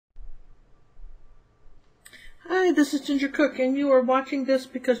Hi, this is Ginger Cook, and you are watching this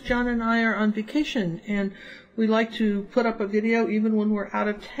because John and I are on vacation, and we like to put up a video even when we're out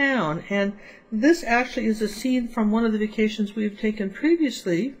of town. And this actually is a scene from one of the vacations we've taken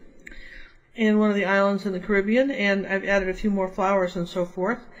previously in one of the islands in the Caribbean, and I've added a few more flowers and so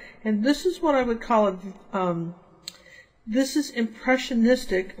forth. And this is what I would call it, this is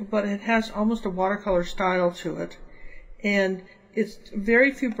impressionistic, but it has almost a watercolor style to it. And it's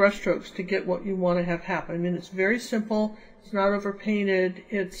very few brushstrokes to get what you want to have happen. I mean, it's very simple. It's not overpainted.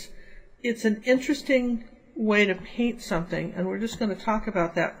 It's an interesting way to paint something, and we're just going to talk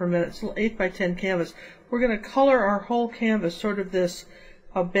about that for a minute. It's a little 8x10 canvas. We're going to color our whole canvas sort of this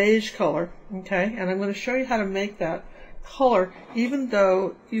beige color, okay? And I'm going to show you how to make that color, even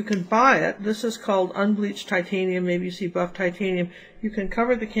though you can buy it. This is called unbleached titanium. Maybe you see buff titanium. You can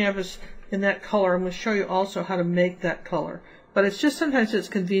cover the canvas in that color. I'm going to show you also how to make that color. But it's just sometimes it's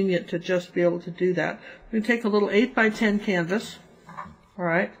convenient to just be able to do that. We take a little 8x10 canvas, all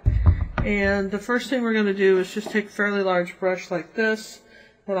right? And the first thing we're going to do is just take a fairly large brush like this.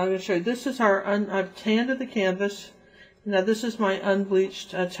 And I'm going to show you, this is our, I've tanned the canvas. Now this is my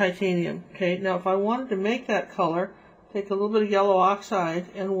unbleached titanium, okay? Now if I wanted to make that color, take a little bit of yellow oxide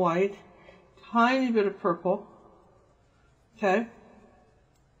and white, tiny bit of purple, okay?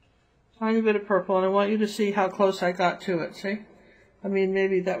 Tiny bit of purple, and I want you to see how close I got to it, see? I mean,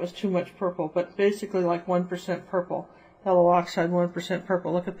 maybe that was too much purple, but basically like 1% purple. Yellow oxide, 1%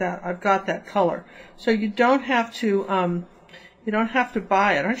 purple. Look at that. I've got that color. So you don't have to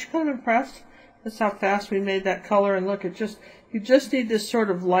buy it. Aren't you kind of impressed? That's how fast we made that color. And look, you just need this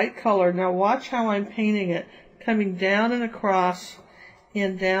sort of light color. Now watch how I'm painting it, coming down and across,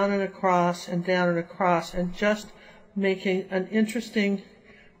 and down and across, and down and across, and just making an interesting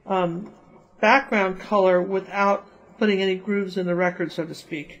background color without putting any grooves in the record, so to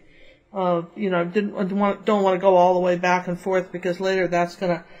speak. You know, don't want to go all the way back and forth because later that's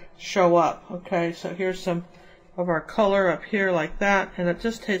going to show up. Okay, so here's some of our color up here like that, and it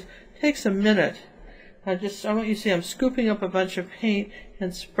just takes a minute. I want you to see I'm scooping up a bunch of paint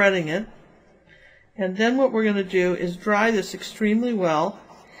and spreading it. And then what we're going to do is dry this extremely well,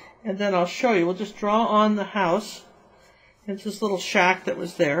 and then I'll show you. We'll just draw on the house. It's this little shack that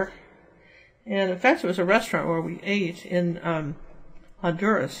was there. And in fact, it was a restaurant where we ate in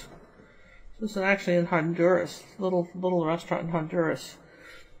Honduras. This is actually in Honduras, little restaurant in Honduras.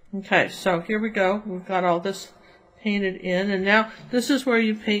 Okay, so here we go. We've got all this painted in, and now this is where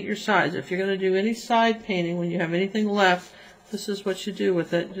you paint your sides. If you're going to do any side painting, when you have anything left, this is what you do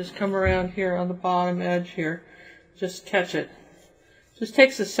with it. Just come around here on the bottom edge here. Just catch it. Just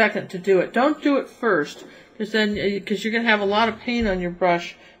takes a second to do it. Don't do it first, because you're going to have a lot of paint on your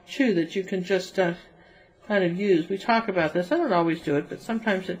brush too that you can just kind of use. We talk about this. I don't always do it, but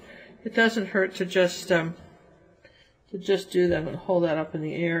sometimes it doesn't hurt to just do that. I'm going to hold that up in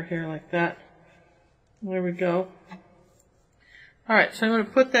the air here like that. There we go. All right, so I'm going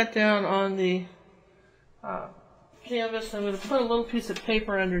to put that down on the canvas. I'm going to put a little piece of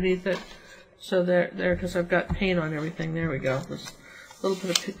paper underneath it, so there, because I've got paint on everything. There we go. This little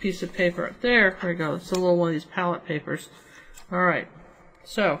bit of piece of paper up there. There we go. It's a little one of these palette papers. All right,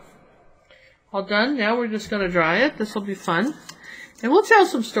 so all done. Now we're just going to dry it. This will be fun. And we'll tell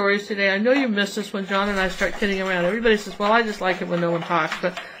some stories today. I know you miss us when John and I start kidding around. Everybody says, well, I just like it when no one talks.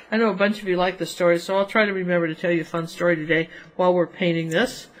 But I know a bunch of you like the stories, so I'll try to remember to tell you a fun story today while we're painting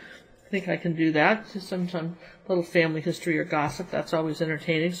this. I think I can do that. Just some little family history or gossip. That's always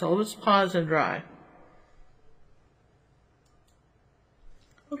entertaining. So let's pause and dry.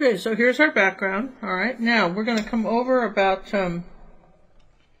 Okay, so here's our background. All right, now we're going to come over about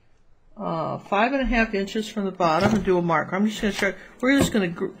 5.5 inches from the bottom and do a mark. I'm just going to show you. We're just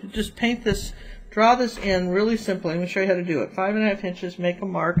going to just paint this, draw this in really simply. I'm going to show you how to do it. 5.5 inches, make a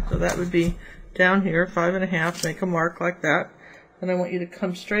mark. So that would be down here, 5.5. Make a mark like that. And I want you to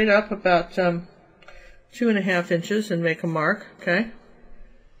come straight up about 2.5 inches and make a mark. Okay,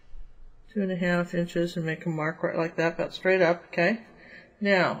 2.5 inches and make a mark right like that, about straight up. Okay.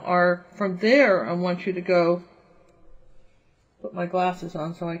 Now, from there, I want you to go. Put my glasses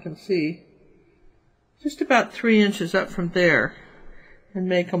on so I can see. Just about 3 inches up from there and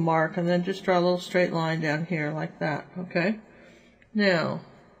make a mark, and then just draw a little straight line down here like that, okay? Now,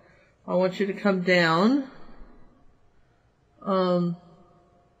 I want you to come down 1.5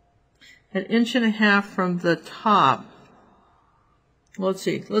 inches from the top. Let's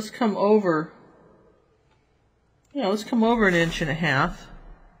see, let's come over 1.5 inches.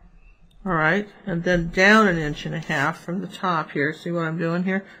 All right, and then down 1.5 inches from the top here. See what I'm doing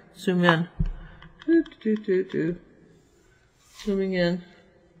here? Zoom in. Zooming in.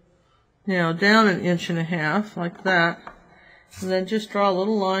 Now down 1.5 inches like that. And then just draw a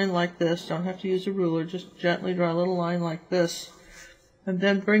little line like this. Don't have to use a ruler. Just gently draw a little line like this. And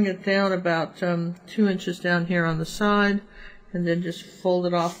then bring it down about 2 inches down here on the side. And then just fold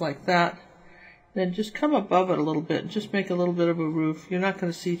it off like that. Then just come above it a little bit. Just make a little bit of a roof. You're not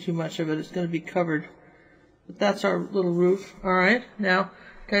going to see too much of it. It's going to be covered. But that's our little roof. Alright. Now,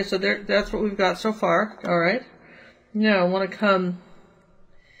 okay, so that's what we've got so far. Alright. Now I want to come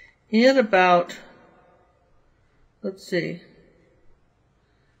in about, let's see,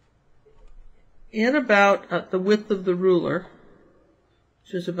 in about the width of the ruler,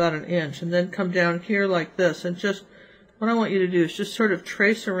 which is about 1 inch, and then come down here like this, and just, what I want you to do is just sort of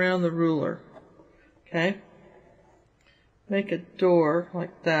trace around the ruler, okay? Make a door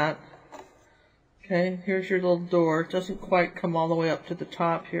like that. Okay, here's your little door. It doesn't quite come all the way up to the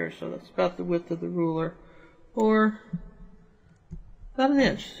top here, so that's about the width of the ruler, or about 1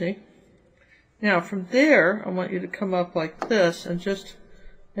 inch, see? Now from there, I want you to come up like this and just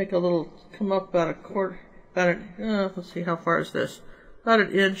make a little, come up about a quarter, let's see, how far is this? About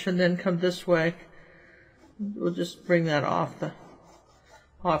 1 inch, and then come this way. We'll just bring that off the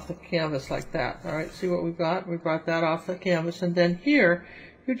canvas like that. All right, see what we've got? We brought that off the canvas, and then here,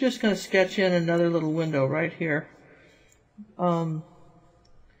 you're just going to sketch in another little window right here. Kind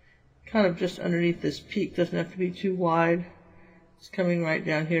of just underneath this peak. Doesn't have to be too wide. It's coming right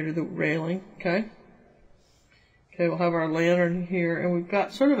down here to the railing, okay? Okay, we'll have our lantern here, and we've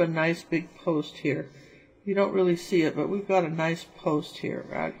got sort of a nice big post here. You don't really see it, but we've got a nice post here,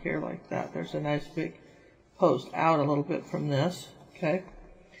 right here like that. There's a nice big post out a little bit from this, okay?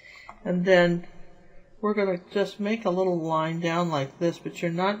 And then we're going to just make a little line down like this, but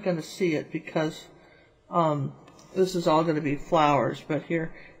you're not going to see it because this is all going to be flowers. But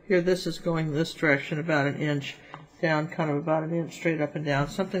here this is going this direction about 1 inch down, kind of about 1 inch straight up and down,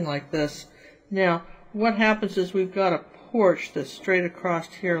 something like this. Now, what happens is we've got a porch that's straight across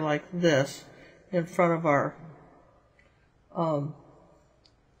here like this in front of our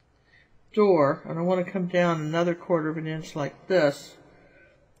door, and I want to come down another 1/4 inch like this.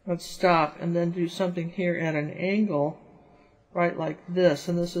 Let's stop and then do something here at an angle, right like this,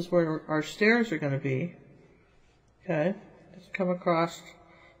 and this is where our stairs are going to be. Okay, just come across.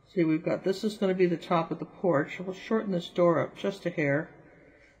 See, we've got, this is going to be the top of the porch. We'll shorten this door up just a hair.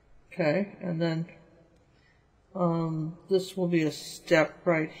 Okay, and then this will be a step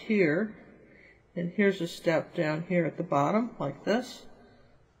right here, and here's a step down here at the bottom, like this.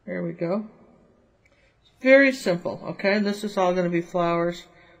 There we go. It's very simple, okay? This is all going to be flowers.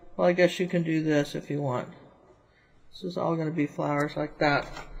 Well, I guess you can do this if you want. This is all going to be flowers like that.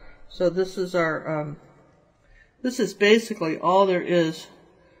 So this is our, this is basically all there is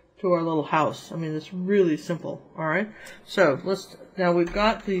to our little house. I mean, it's really simple, all right? So now we've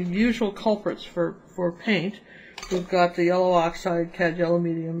got the usual culprits for paint. We've got the yellow oxide, cad yellow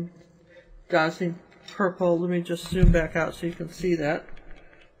medium, dazzling purple. Let me just zoom back out so you can see that.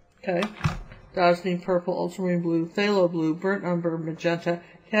 Okay. Dazzling purple, ultramarine blue, phthalo blue, burnt umber, magenta,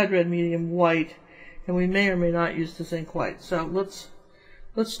 cad red medium, white, and we may or may not use the zinc white. So let's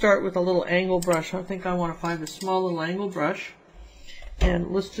start with a little angle brush. I think I want to find a small little angle brush,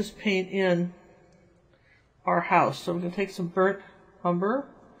 and let's just paint in our house. So we're going to take some burnt umber,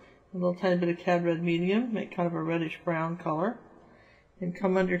 a little tiny bit of cad red medium, make kind of a reddish brown color, and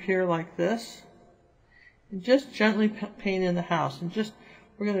come under here like this, and just gently paint in the house. And just,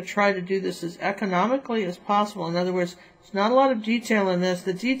 we're going to try to do this as economically as possible. In other words, there's not a lot of detail in this.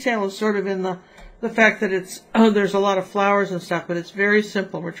 The detail is sort of in the fact that it's, there's a lot of flowers and stuff, but it's very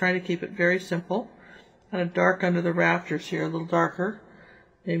simple. We're trying to keep it very simple. Kind of dark under the rafters here, a little darker.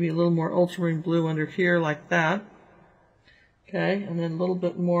 Maybe a little more ultramarine blue under here like that. Okay, and then a little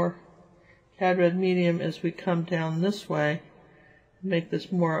bit more cad red medium as we come down this way. Make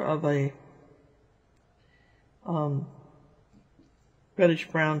this more of a reddish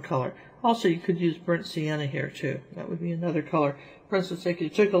brown color. Also, you could use burnt sienna here too. That would be another color. For instance, if you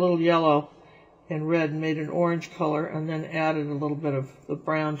took a little yellow and red and made an orange color and then added a little bit of the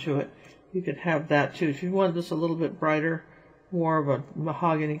brown to it, you could have that too. If you wanted this a little bit brighter, more of a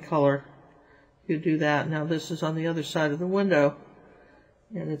mahogany color, you do that. Now this is on the other side of the window,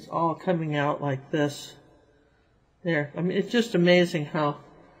 and it's all coming out like this. There. I mean, it's just amazing how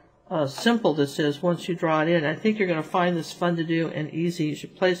simple this is once you draw it in. I think you're going to find this fun to do and easy. You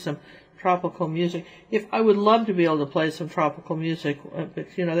should play some tropical music. I would love to be able to play some tropical music,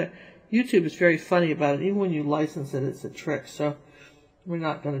 but you know, YouTube is very funny about it. Even when you license it, it's a trick. So we're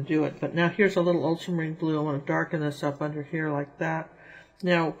not going to do it. But now here's a little ultramarine blue. I want to darken this up under here like that.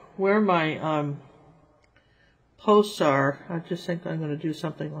 Now, where my posts are, I just think I'm going to do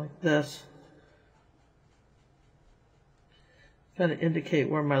something like this. Kind of indicate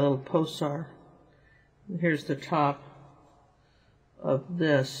where my little posts are. And here's the top of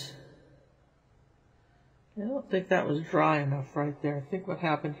this. I don't think that was dry enough right there. I think what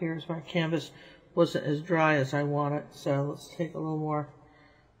happened here is my canvas wasn't as dry as I want it. So let's take a little more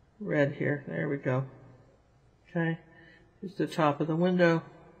red here. There we go. Okay, here's the top of the window.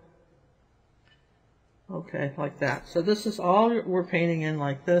 Okay, like that. So this is all we're painting in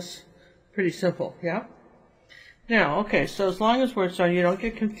like this. Pretty simple, yeah? Now, okay, so as long as so you don't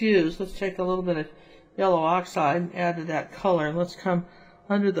get confused, let's take a little bit of yellow oxide and add to that color. And let's come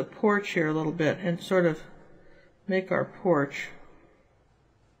under the porch here a little bit and sort of make our porch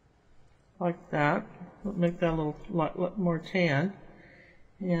like that. Make that a little lot more tan.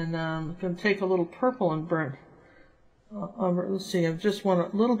 And I'm going to take a little purple and burn. Let's see, I just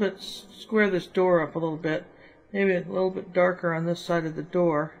want a little bit, square this door up a little bit. Maybe a little bit darker on this side of the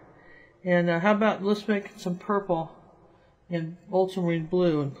door. And how about let's make some purple and ultramarine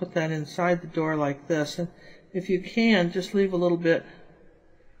blue and put that inside the door like this. And if you can, just leave a little bit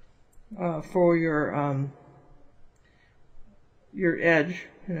for your edge,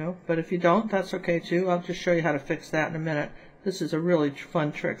 you know. But if you don't, that's okay too. I'll just show you how to fix that in a minute. This is a really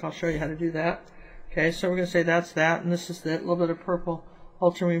fun trick. I'll show you how to do that. Okay, so we're going to say that's that, and this is that little bit of purple,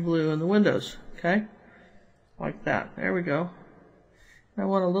 ultramarine blue in the windows. Okay, like that. There we go. I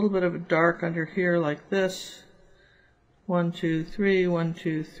want a little bit of a dark under here like this. 1, 2, 3, 1,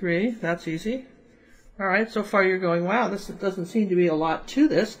 2, 3. That's easy. All right, so far you're going, wow, this doesn't seem to be a lot to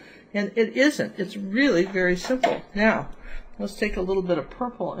this. And it isn't. It's really very simple. Now, let's take a little bit of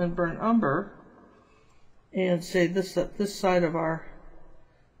purple and burn umber and say this side of our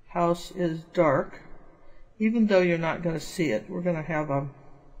house is dark. Even though you're not going to see it, we're going to have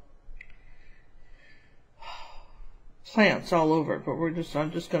plants all over it, but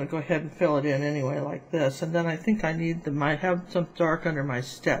I'm just going to go ahead and fill it in anyway like this. And then I think I need I have some dark under my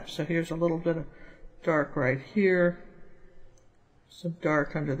steps. So here's a little bit of dark right here. Some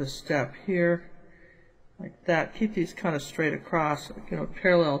dark under the step here. Like that. Keep these kind of straight across, you know,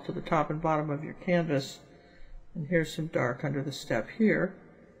 parallel to the top and bottom of your canvas. And here's some dark under the step here.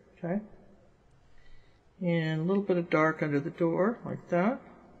 Okay. And a little bit of dark under the door, like that.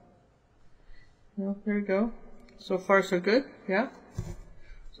 Well, there you go. So far, so good, yeah?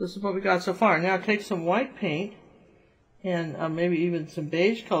 So this is what we got so far. Now take some white paint and maybe even some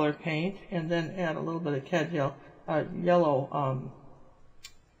beige color paint, and then add a little bit of cad yellow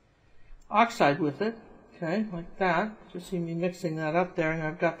oxide with it. Okay, like that. Just see me mixing that up there, and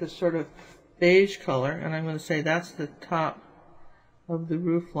I've got this sort of beige color, and I'm going to say that's the top of the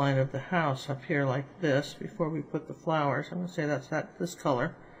roof line of the house up here like this before we put the flowers. I'm going to say that's this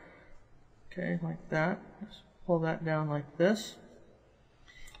color. Okay, like that. Just pull that down like this.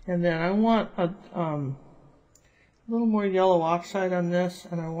 And then I want a little more yellow oxide on this,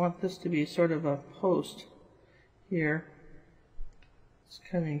 and I want this to be sort of a post here. It's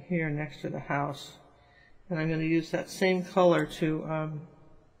coming here next to the house. And I'm going to use that same color to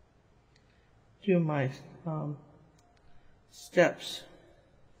do my steps.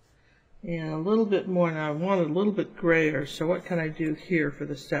 And a little bit more. Now I want a little bit grayer, so what can I do here for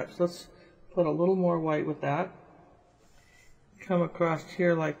the steps? Let's put a little more white with that. Come across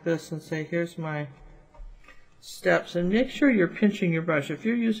here like this and say, here's my steps. And make sure you're pinching your brush. If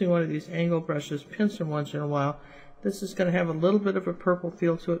you're using one of these angle brushes, pinch them once in a while. This is going to have a little bit of a purple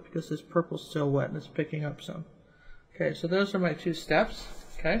feel to it because this purple's still wet and it's picking up some. Okay, so those are my two steps.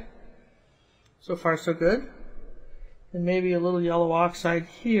 Okay, so far so good. And maybe a little yellow oxide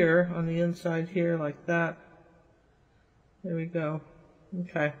here on the inside here like that. There we go.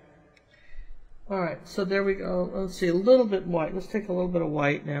 Okay. Alright, so there we go. Let's see, a little bit white. Let's take a little bit of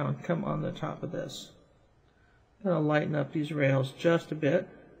white now and come on the top of this. I'm going to lighten up these rails just a bit.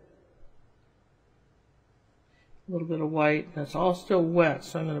 A little bit of white. That's all still wet,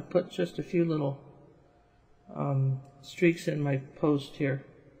 so I'm going to put just a few little streaks in my post here.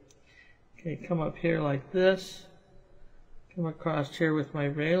 Okay, come up here like this. Come across here with my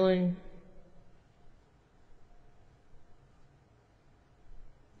railing.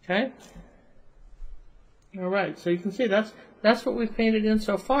 Okay. All right, so you can see that's what we've painted in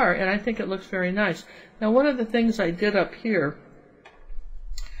so far, and I think it looks very nice. Now, one of the things I did up here,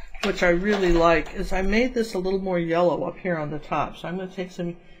 which I really like, is I made this a little more yellow up here on the top. So I'm going to take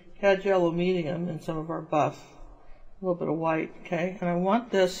some cad yellow medium and some of our buff, a little bit of white, okay? And I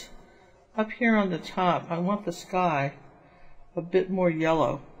want this up here on the top. I want the sky a bit more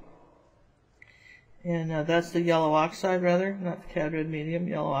yellow. And that's the yellow oxide, rather, not the cad red medium,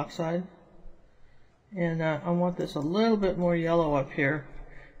 yellow oxide. And I want this a little bit more yellow up here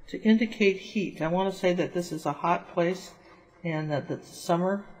to indicate heat. I want to say that this is a hot place and that it's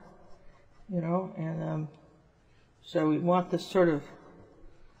summer, you know, and so we want this sort of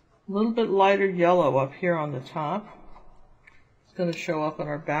a little bit lighter yellow up here on the top. It's going to show up on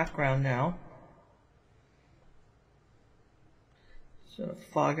our background now. So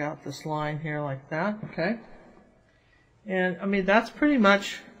fog out this line here like that, okay? And I mean, that's pretty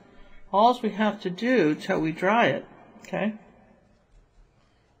much all we have to do till we dry it, okay?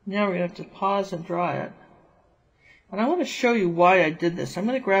 Now we're going to have to pause and dry it. And I want to show you why I did this. I'm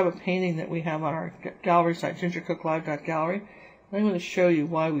going to grab a painting that we have on our gallery site, gingercooklive.gallery, and I'm going to show you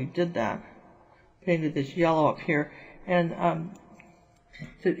why we did that. Painted this yellow up here, and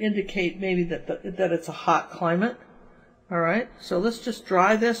to indicate maybe that it's a hot climate. All right, so let's just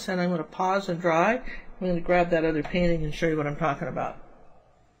dry this, and I'm going to pause and dry. I'm going to grab that other painting and show you what I'm talking about.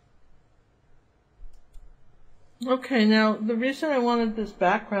 Okay, now the reason I wanted this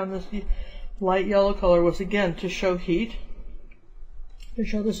background, this light yellow color, was again to show heat. To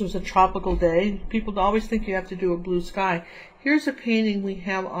show this was a tropical day. People always think you have to do a blue sky. Here's a painting we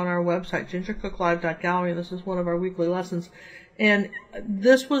have on our website, gingercooklive.gallery. This is one of our weekly lessons. And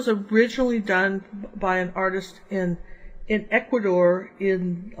this was originally done by an artist in Ecuador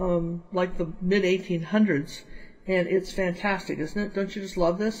in like the mid-1800s. And it's fantastic, isn't it? Don't you just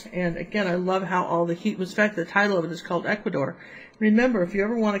love this? And again, I love how all the heat was. In fact, the title of it is called Ecuador. Remember, if you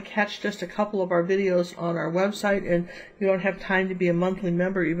ever want to catch just a couple of our videos on our website and you don't have time to be a monthly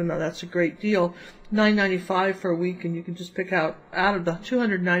member, even though that's a great deal, $9.95 for a week, and you can just pick out of the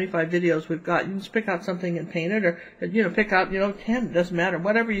 295 videos we've got, you can just pick out something and paint it, or pick out 10. It doesn't matter,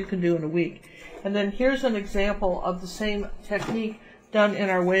 whatever you can do in a week. And then here's an example of the same technique done in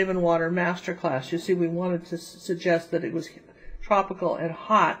our Wave and Water Masterclass. You see, we wanted to suggest that it was tropical and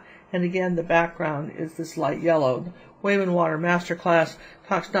hot, and again, the background is this light yellow. Wave and Water Masterclass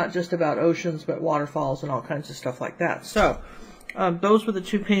talks not just about oceans, but waterfalls and all kinds of stuff like that. So, those were the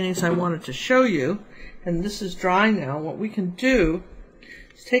two paintings I wanted to show you, and this is dry now. What we can do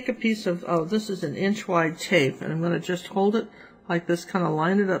is take a piece of, this is an inch-wide tape, and I'm going to just hold it like this, kind of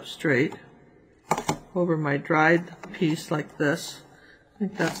line it up straight over my dried piece like this. I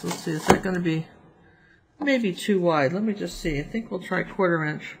think that's, let's see, is that going to be maybe too wide? Let me just see. I think we'll try 1/4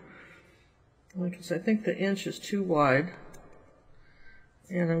 inch. Because I think the inch is too wide.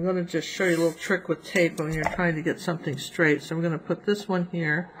 And I'm going to just show you a little trick with tape when you're trying to get something straight. So I'm going to put this one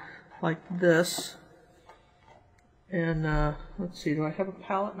here like this. And let's see, do I have a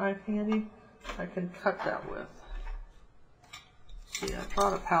palette knife handy? I can cut that with. See, I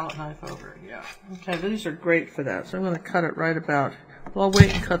brought a palette knife over. Yeah. Okay, these are great for that. So I'm going to cut it right about. Well, I'll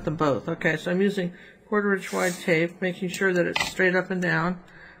wait and cut them both. Okay, so I'm using 1/4 inch wide tape, making sure that it's straight up and down.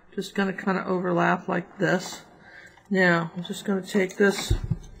 Just going to kind of overlap like this. Now, I'm just going to take this,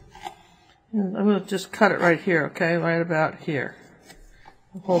 and I'm going to just cut it right here, okay, right about here.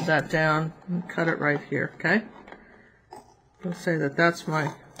 Hold that down and cut it right here, okay? Let's say that that's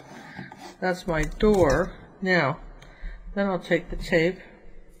my door. Now, then I'll take the tape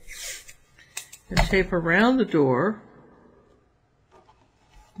and tape around the door,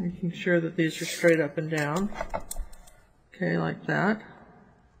 making sure that these are straight up and down, okay, like that.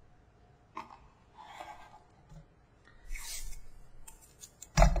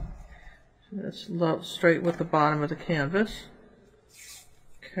 That's straight with the bottom of the canvas.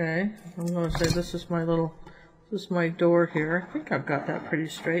 Okay, I'm going to say this is my door here. I think I've got that pretty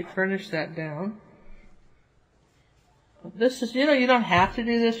straight. Furnish that down. This is, you don't have to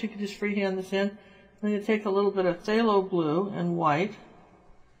do this. You can just freehand this in. I'm going to take a little bit of phthalo blue and white,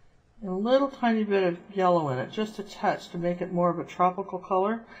 and a little tiny bit of yellow in it, just a touch to make it more of a tropical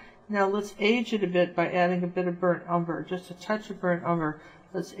color. Now let's age it a bit by adding a bit of burnt umber, just a touch of burnt umber.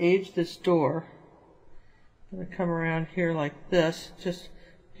 Let's age this door. I'm going to come around here like this. Just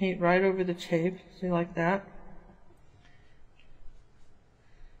paint right over the tape. See, like that.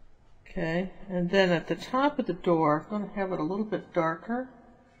 Okay, and then at the top of the door, I'm going to have it a little bit darker.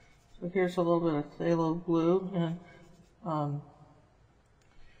 So here's a little bit of phthalo blue and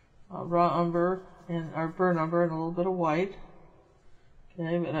raw umber or burnt umber and a little bit of white.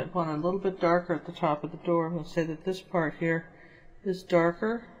 Okay, but I want it a little bit darker at the top of the door. I'm going to say that this part here is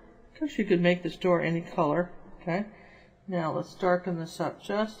darker. Of course, you could make this door any color. Okay, now let's darken this up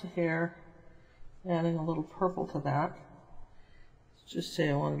just a hair, adding a little purple to that. Let's just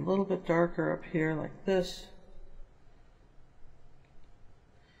say I want it a little bit darker up here like this.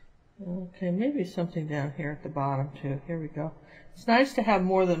 Okay, maybe something down here at the bottom too. Here we go. It's nice to have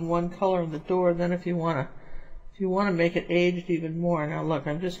more than one color in the door. Then if you want to make it aged even more. Now look,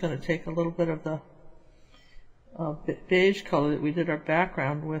 I'm just going to take a little bit of the beige color that we did our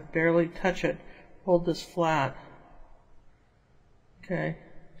background with. Barely touch it. Hold this flat. Okay,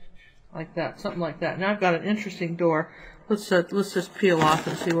 like that, something like that. Now I've got an interesting door. Let's just peel off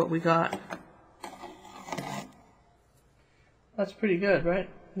and see what we got. That's pretty good, right?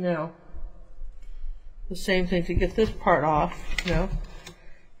 Now, the same thing to get this part off.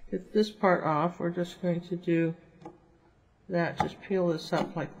 Get this part off. We're just going to do that. Just peel this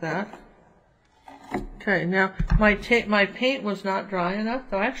up like that. Okay, now my paint was not dry enough,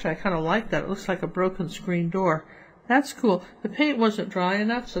 though actually I kind of like that. It looks like a broken screen door. That's cool. The paint wasn't dry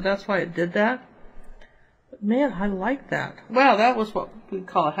enough, so that's why it did that. But man, I like that. Wow, that was what we'd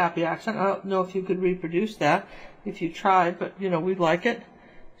call a happy accident. I don't know if you could reproduce that if you tried, but we'd like it.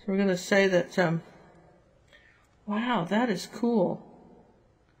 So we're going to say that, wow, that is cool.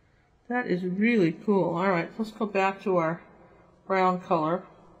 That is really cool. All right, let's go back to our brown color.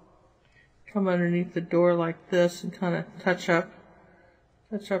 Come underneath the door like this and kind of touch up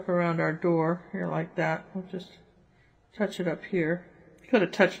around our door here like that. We'll just touch it up here. Could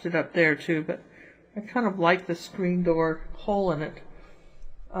have touched it up there too, but I kind of like the screen door hole in it.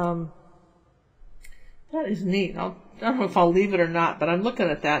 That is neat. I don't know if I'll leave it or not, but I'm looking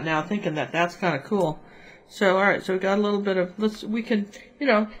at that now thinking that that's kind of cool. So, all right, so we got a little bit of, we can,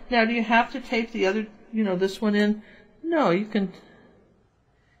 now do you have to tape the other, this one in? No, you could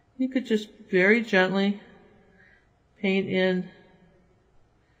just very gently paint in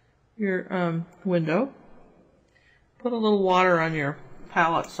your window. Put a little water on your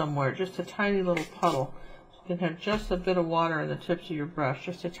palette somewhere, just a tiny little puddle. You can have just a bit of water in the tips of your brush,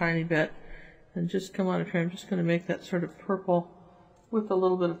 just a tiny bit. And just come on up here. I'm just going to make that sort of purple with a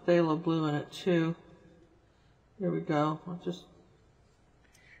little bit of phthalo blue in it too. There we go.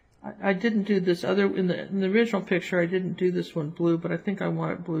 I didn't do this other in the original picture. I didn't do this one blue, but I think I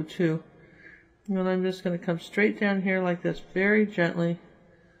want it blue too. And I'm just going to come straight down here like this, very gently,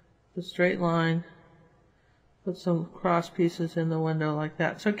 the straight line. Put some cross pieces in the window like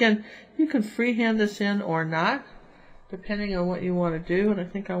that. So again, you can freehand this in or not, depending on what you want to do. And I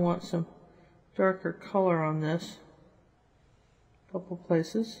think I want some darker color on this. A couple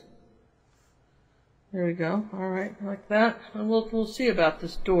places. There we go. All right, like that. And we'll see about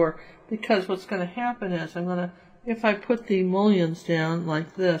this door, because what's going to happen is if I put the mullions down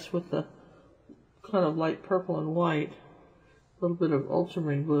like this with the kind of light purple and white, a little bit of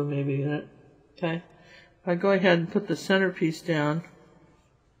ultramarine blue maybe in it. Okay. If I go ahead and put the centerpiece down,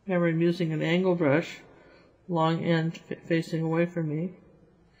 remember I'm using an angle brush, long end facing away from me.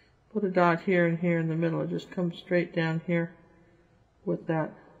 Put a dot here and here in the middle. It just comes straight down here with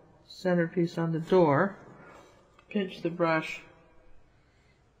that centerpiece on the door. Pinch the brush.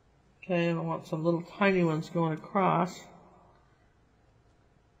 Okay, and I want some little tiny ones going across.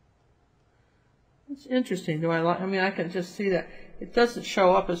 It's interesting. Do I like? I mean, I can just see that it doesn't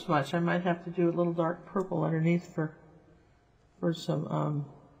show up as much. I might have to do a little dark purple underneath for some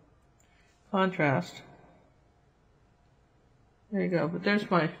contrast. There you go. But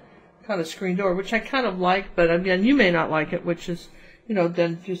there's my kind of screen door, which I kind of like, but again, you may not like it, which is,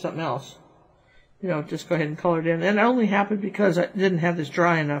 then do something else. Just go ahead and color it in. And it only happened because I didn't have this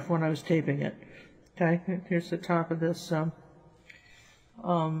dry enough when I was taping it. Okay, here's the top of this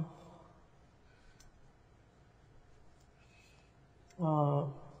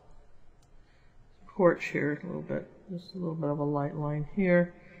porch here a little bit. Just a little bit of a light line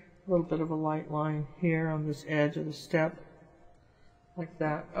here, a little bit of a light line here on this edge of the step. Like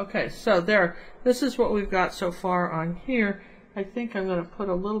that. Okay, so there. This is what we've got so far on here. I think I'm going to put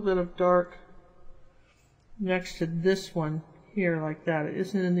a little bit of dark next to this one here like that. It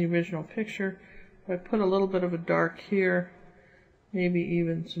isn't in the original picture, but I put a little bit of a dark here, maybe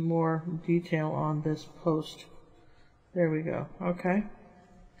even some more detail on this post. There we go. Okay.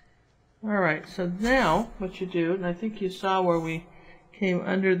 All right, so now what you do, and I think you saw where we came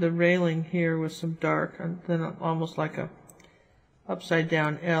under the railing here with some dark, and then almost like a upside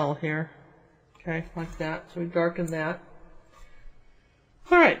down L here. Okay, like that. So we darken that.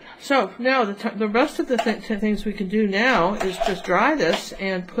 All right, so now the rest of the things we can do now is just dry this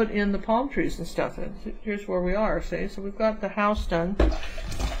and put in the palm trees and stuff. And here's where we are, see? So we've got the house done,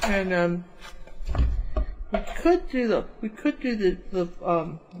 and we could do the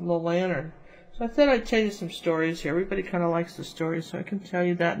lantern. So I thought I'd tell you some stories here. Everybody kind of likes the stories, so I can tell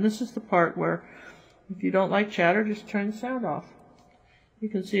you that. And this is the part where, if you don't like chatter, just turn the sound off. You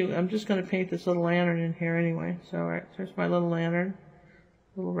can see I'm just going to paint this little lantern in here anyway. So all right, there's my little lantern.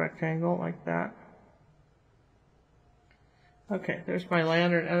 Little rectangle like that. Okay, there's my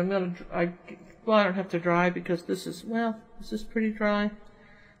lantern, and I'm going to, well, I don't have to dry because this is pretty dry.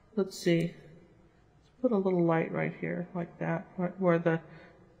 Let's see. Let's put a little light right here, like that, right where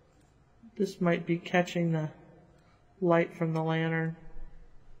this might be catching the light from the lantern,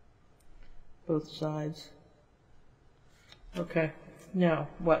 both sides. Okay, now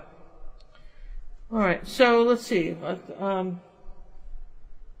what? All right, so let's see.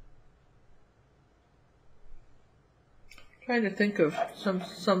 Trying to think of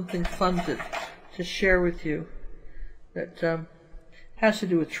something fun to share with you that has to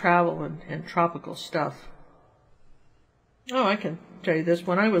do with travel and tropical stuff. Oh, I can tell you this.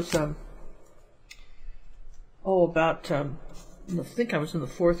 When I was I think I was in the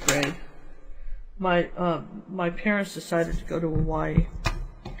 4th grade. My parents decided to go to Hawaii.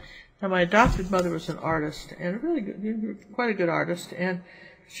 Now, my adopted mother was an artist, and a really good, quite a good artist, and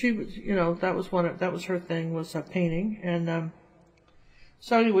she was, that was her thing, was painting. And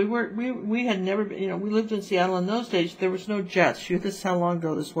so anyway, we had never been, we lived in Seattle. In those days, there was no jets. This is how long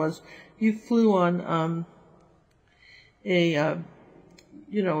ago this was. You flew on a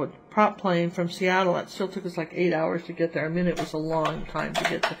prop plane from Seattle. It still took us like 8 hours to get there. I mean, it was a long time to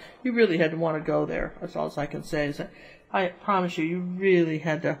get to. You really had to want to go there. That's all I can say. Is that I promise you, you really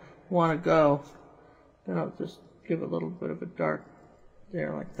had to want to go. And I'll just give a little bit of a dark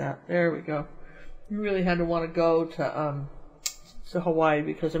there, like that. There we go. You really had to want to go to Hawaii,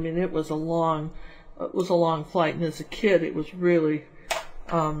 because I mean it was a long flight, and as a kid it was really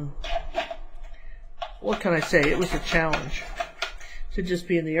what can I say? It was a challenge to just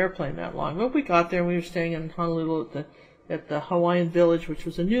be in the airplane that long. But we got there, and we were staying in Honolulu at the Hawaiian Village, which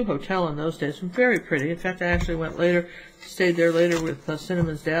was a new hotel in those days, and very pretty. In fact, I actually went later, stayed there later with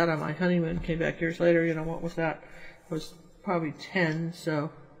Cinnamon's dad on my honeymoon. Came back years later. What was that? I was probably 10, so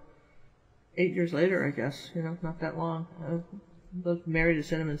 8 years later, I guess. Not that long. I was married to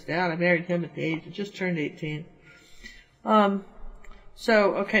Cinnamon's dad. I married him at the age of just turned 18.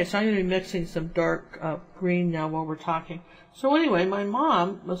 So I'm going to be mixing some dark green now while we're talking. So anyway, my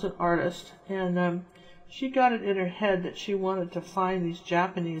mom was an artist, and she got it in her head that she wanted to find these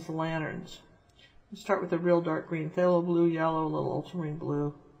Japanese lanterns. We'll start with a real dark green, phthalo blue, yellow, a little ultramarine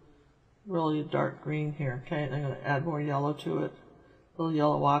blue, really a dark green here. Okay, and I'm going to add more yellow to it, a little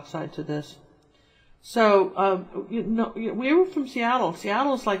yellow oxide to this. So we were from Seattle.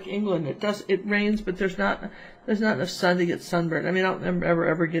 Seattle is like England. It rains, but there's not enough sun to get sunburned. I mean, I don't remember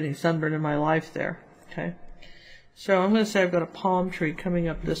ever getting sunburned in my life there. Okay, so I'm going to say I've got a palm tree coming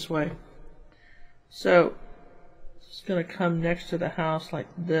up this way. So it's going to come next to the house like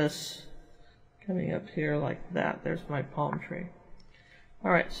this, coming up here like that. There's my palm tree.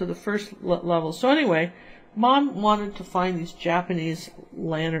 All right, so the first level. So anyway, Mom wanted to find these Japanese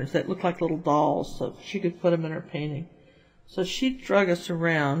lanterns that looked like little dolls, so she could put them in her painting. So she drug us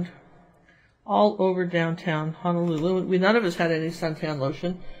around all over downtown Honolulu. None of us had any suntan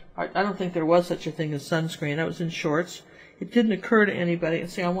lotion. I don't think there was such a thing as sunscreen. I was in shorts. It didn't occur to anybody, and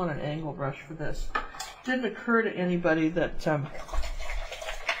see, I want an angle brush for this. It didn't occur to anybody that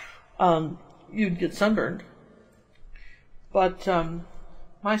you'd get sunburned. But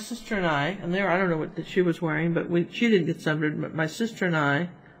my sister and I don't know what she was wearing, but she didn't get sunburned, but my sister and I,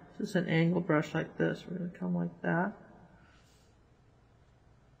 this is an angle brush like this. We're going to come like that.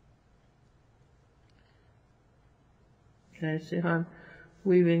 Okay, see how I'm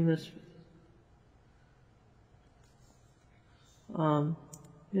weaving this,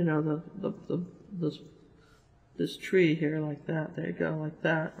 this tree here like that. There you go, like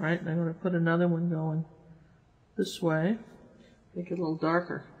that, right? And I'm going to put another one going this way, make it a little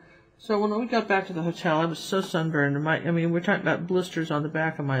darker. So when we got back to the hotel, I was so sunburned. We're talking about blisters on the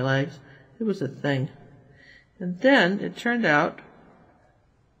back of my legs. It was a thing. And then it turned out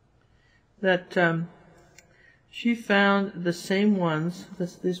that she found the same ones,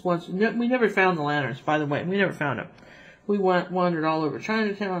 these ones. We never found the lanterns, by the way. We never found them. We wandered all over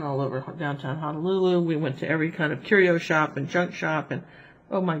Chinatown, all over downtown Honolulu. We went to every kind of curio shop and junk shop, and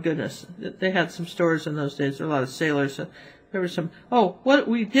oh my goodness, they had some stores in those days. There were a lot of sailors. So there were some. Oh, what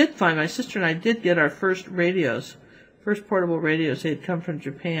we did find, my sister and I did get our first radios, first portable radios. They had come from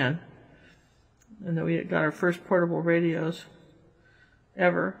Japan, and then we got our first portable radios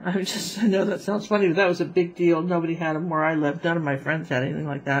ever. I know that sounds funny, but that was a big deal. Nobody had them where I lived. None of my friends had anything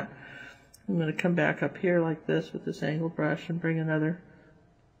like that. I'm going to come back up here like this with this angle brush and bring another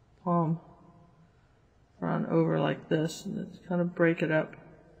palm frond over like this, and just kind of break it up.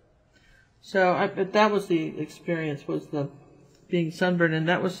 So that was the experience, was the being sunburned, and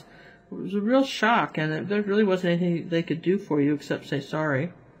it was a real shock, and there really wasn't anything they could do for you except say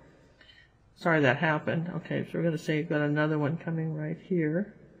sorry. Sorry that happened. Okay, so we're going to say you've got another one coming right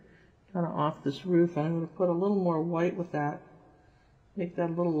here, kind of off this roof, and I'm going to put a little more white with that. make that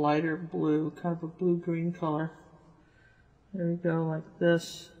a little lighter blue, kind of a blue-green color. There we go, like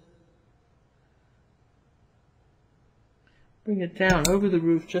this. Bring it down over the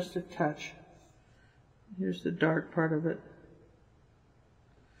roof just a touch. Here's the dark part of it.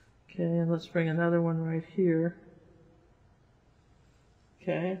 Okay, and let's bring another one right here.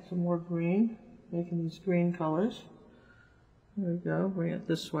 Okay, some more green, making these green colors. There we go, bring it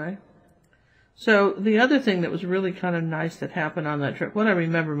this way. So the other thing that was really kind of nice that happened on that trip, what I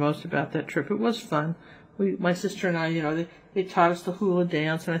remember most about that trip, it was fun. My sister and I, you know, they taught us the hula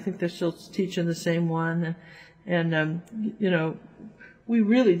dance, and I think they're still teaching the same one. And you know, we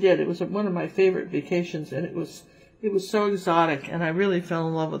really did. It was one of my favorite vacations, and it was so exotic, and I really fell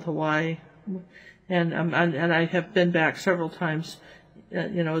in love with Hawaii. And I have been back several times,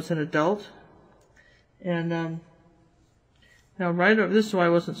 you know, as an adult. And now right over, this is why I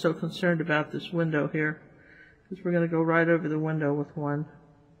wasn't so concerned about this window here, because we're going to go right over the window with one.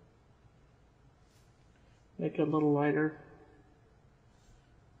 Make it a little lighter.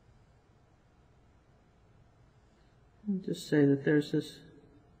 And just say that there's this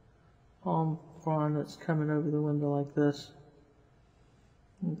palm frond that's coming over the window like this.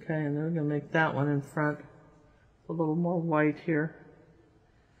 Okay, and then we're going to make that one in front a little more white here.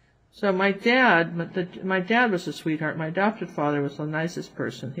 So my dad was a sweetheart. My adopted father was the nicest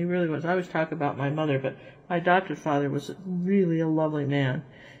person. He really was. I always talk about my mother, but my adopted father was really a lovely man.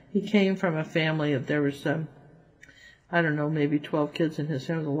 He came from a family of, there was, I don't know, maybe 12 kids in his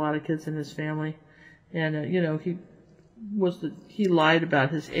family. There was a lot of kids in his family. And, you know, he lied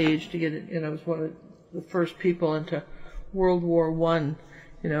about his age to get it, you know, was one of the first people into World War I.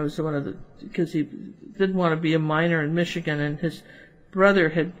 You know, was one of the, because he didn't want to be a miner in Michigan, and his brother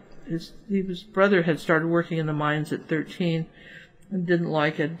had started working in the mines at 13 and didn't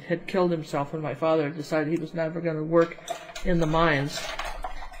like it, had killed himself, and my father decided he was never going to work in the mines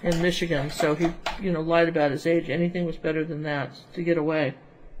in Michigan. So he, you know, lied about his age. Anything was better than that to get away.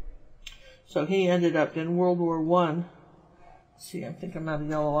 So he ended up in World War I. See, I think I'm out of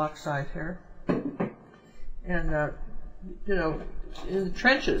yellow oxide here. And, you know, in the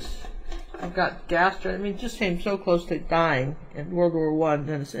trenches, I've got gas. I mean, just came so close to dying in World War I, and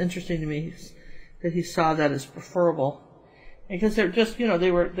it's interesting to me that he saw that as preferable. Because they're just, you know,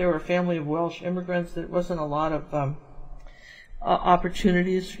 they were a family of Welsh immigrants. There wasn't a lot of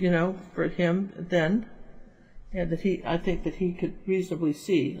opportunities, you know, for him then, and that I think that he could reasonably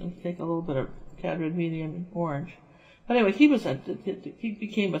see. I'll take a little bit of cad red medium and orange. But anyway, he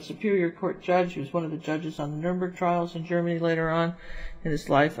became a Superior Court judge. He was one of the judges on the Nuremberg trials in Germany later on in his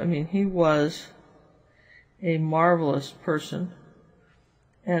life. I mean, he was a marvelous person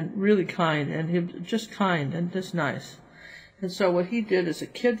and really kind, and he just kind and just nice. And so what he did as a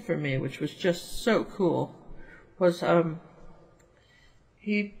kid for me, which was just so cool, was see,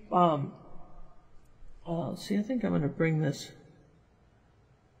 I think I'm going to bring this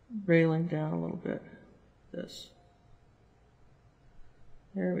railing down a little bit.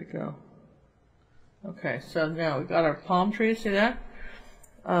 There we go. Okay, so now we've got our palm tree. See that?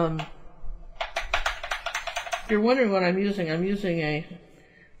 If you're wondering what I'm using a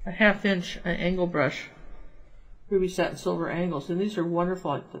half-inch angle brush, ruby satin silver angles, and these are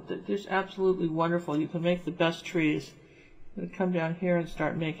wonderful. They're just absolutely wonderful. You can make the best trees. I'm going to come down here and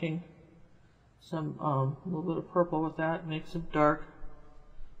start making some a little bit of purple with that. Make some sort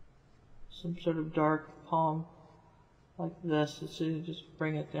of dark palm like this. So you just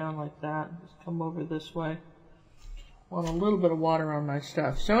bring it down like that. Just come over this way. Want a little bit of water on my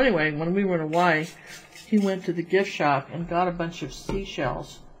stuff. So anyway, when we were in Hawaii, he went to the gift shop and got a bunch of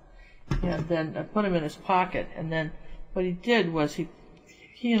seashells, and then put them in his pocket. And then what he did was he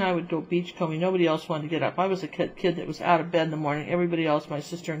and I would go beachcombing. Nobody else wanted to get up. I was a kid that was out of bed in the morning. Everybody else, my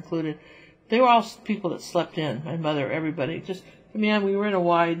sister included, they were all people that slept in. My mother, everybody. Just, man, we were in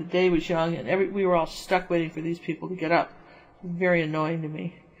Hawaii. The day was young, and we were all stuck waiting for these people to get up. Very annoying to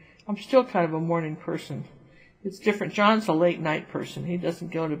me. I'm still kind of a morning person. It's different. John's a late night person. He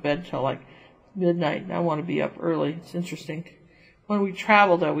doesn't go to bed till like midnight, and I want to be up early. It's interesting. When we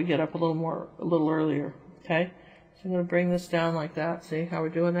travel, though, we get up a little earlier. Okay? So I'm going to bring this down like that. See how we're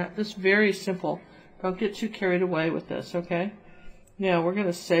doing that? This is very simple. Don't get too carried away with this, okay? Now, we're going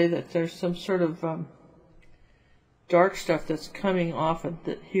to say that there's some sort of dark stuff that's coming off of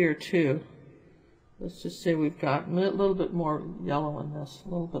here, too. Let's just say we've got a little bit more yellow in this, a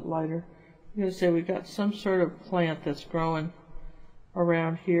little bit lighter. I'm going to say we've got some sort of plant that's growing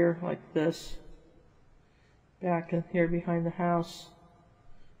around here like this, back in here behind the house.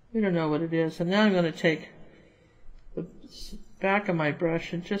 We don't know what it is. And now I'm going to take the back of my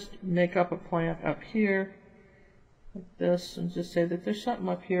brush and just make up a plant up here like this, and just say that there's something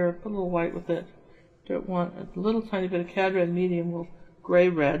up here. Put a little white with it. Don't want a little tiny bit of cad red medium, little gray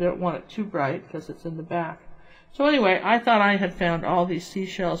red. I don't want it too bright because it's in the back. So anyway, I thought I had found all these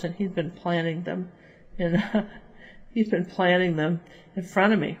seashells, and he'd been planting them in in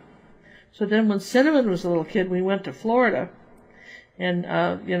front of me. So then when Cinnamon was a little kid, we went to Florida, and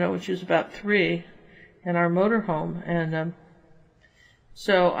when she was about 3, in our motorhome, and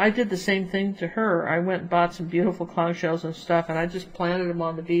so I did the same thing to her. I went and bought some beautiful conch shells and stuff, and I just planted them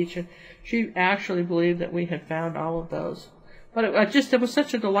on the beach, and she actually believed that we had found all of those. But it was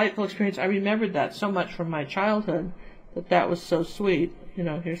such a delightful experience. I remembered that so much from my childhood, that was so sweet.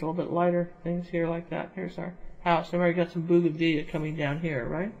 Here's a little bit lighter things here like that. Here's our house. I've already got some bougainvillea coming down here,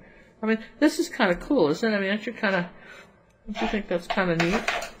 right? I mean, this is kind of cool, isn't it? I mean, don't you think that's kind of neat?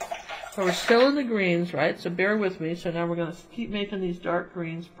 So we're still in the greens, right? So bear with me. So now we're going to keep making these dark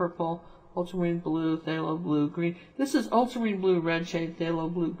greens, purple, ultramarine blue, phthalo blue, green. This is ultramarine blue, red shade,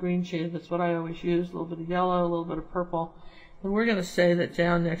 phthalo blue, green shade. That's what I always use. A little bit of yellow, a little bit of purple. And we're going to say that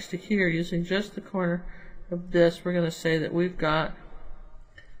down next to here, using just the corner of this, we're going to say that we've got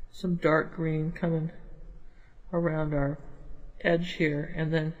some dark green coming around our edge here.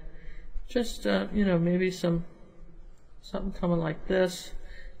 And then just, maybe something coming like this.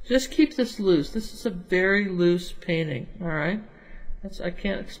 Just keep this loose. This is a very loose painting, all right? I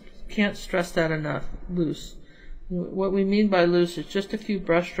can't stress that enough, loose. What we mean by loose is just a few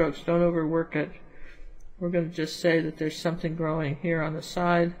brush strokes. Don't overwork it. We're going to just say that there's something growing here on the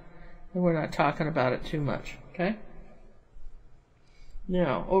side, and we're not talking about it too much, okay?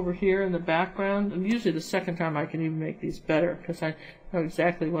 Now, over here in the background, and usually the second time I can even make these better because I know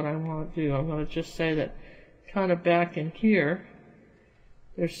exactly what I want to do. I'm going to just say that kind of back in here,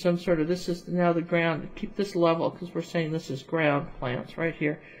 there's some sort of, this is now the ground. Keep this level because we're saying this is ground plants right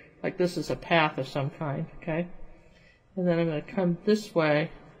here. Like this is a path of some kind, okay? And then I'm going to come this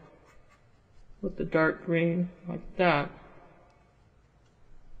way with the dark green like that.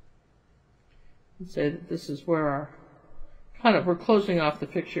 And say that this is where we're closing off the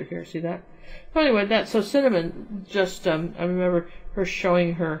picture here. See that? But anyway, so Cinnamon just, I remember her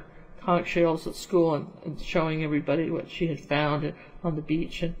showing her conch shells at school and showing everybody what she had found on the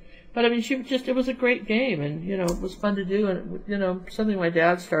beach. But I mean, it was a great game, and it was fun to do, and something my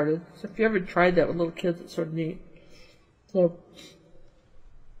dad started. So if you ever tried that with little kids, it's sort of neat. So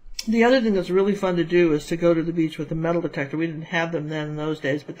the other thing that's really fun to do is to go to the beach with a metal detector. We didn't have them then in those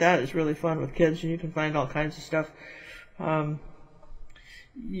days, but that is really fun with kids, and you can find all kinds of stuff. Some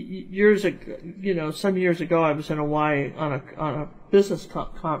years ago, I was in Hawaii on a business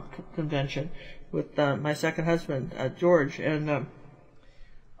convention with my second husband, George, and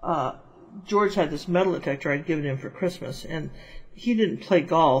George had this metal detector I'd given him for Christmas, and he didn't play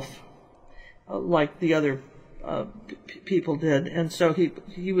golf like the other people did, and so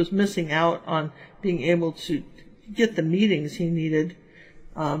he was missing out on being able to get the meetings he needed.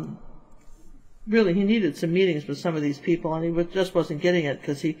 Really, he needed some meetings with some of these people, and he just wasn't getting it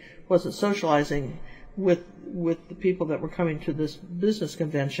because he wasn't socializing with the people that were coming to this business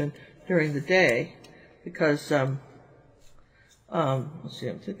convention during the day. Because, let's see,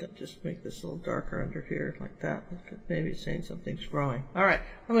 I think I'll just make this a little darker under here, like that. Maybe it's saying something's growing. All right,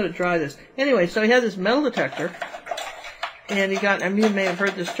 I'm going to dry this. Anyway, so he had this metal detector, and you may have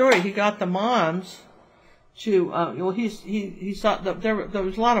heard this story, he got the moms to, he saw that there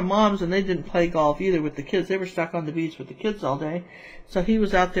was a lot of moms, and they didn't play golf either with the kids. They were stuck on the beach with the kids all day. So he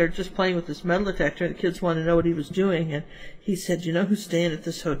was out there just playing with this metal detector, and the kids wanted to know what he was doing. And he said, who's staying at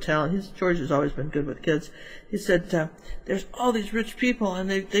this hotel? And George has always been good with kids. He said, there's all these rich people,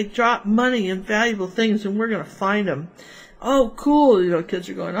 and they drop money and valuable things, and we're going to find them. Oh, cool. Kids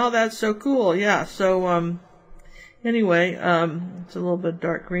are going, oh, that's so cool. Yeah. So, anyway, it's a little bit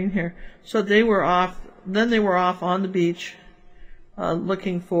dark green here. So they were off on the beach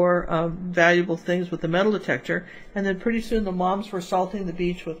looking for valuable things with the metal detector, and then pretty soon the moms were salting the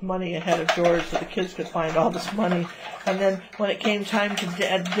beach with money ahead of George so the kids could find all this money. And then when it came time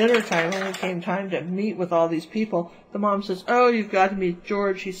at dinner time, when it came time to meet with all these people, the mom says, oh, you've got to meet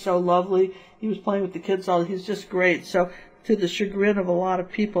George, he's so lovely, he was playing with the kids he's just great. So to the chagrin of a lot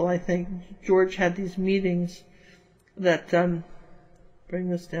of people, I think George had these meetings that bring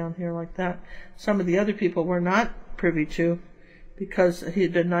this down here like that. Some of the other people were not privy to because he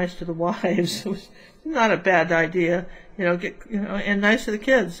had been nice to the wives. It was not a bad idea, and nice to the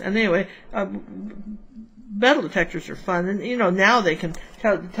kids. And anyway, metal detectors are fun, and now they can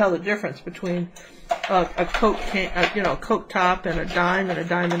tell the difference between a Coke top and a dime and a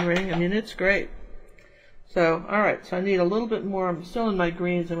diamond ring. I mean, it's great. So, alright, so I need a little bit more. I'm still in my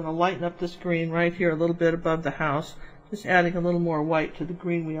greens. I'm going to lighten up this green right here a little bit above the house. Just adding a little more white to the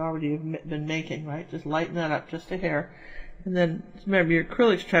green we already have been making, right? Just lighten that up just a hair. And then, remember, your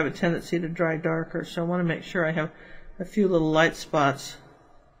acrylics have a tendency to dry darker, so I want to make sure I have a few little light spots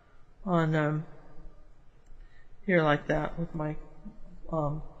on here like that with my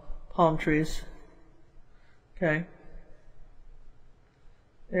palm trees. Okay.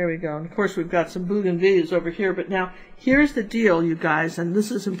 There we go. And of course, we've got some bougainvilleas over here. But now, here's the deal, you guys, and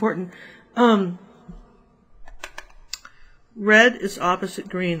this is important. Red is opposite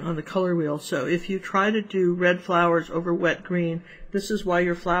green on the color wheel. So if you try to do red flowers over wet green, this is why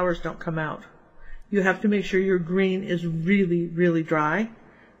your flowers don't come out. You have to make sure your green is really, really dry.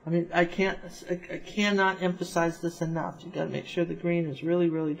 I mean, I cannot emphasize this enough. You've got to make sure the green is really,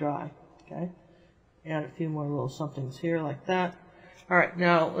 really dry. Okay. Add a few more little somethings here like that. All right,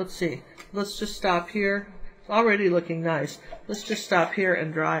 now let's see. Let's just stop here. It's already looking nice. Let's just stop here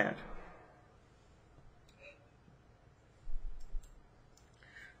and dry it.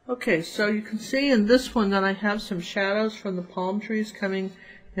 Okay, so you can see in this one that I have some shadows from the palm trees coming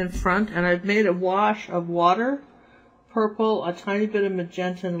in front, and I've made a wash of water, purple, a tiny bit of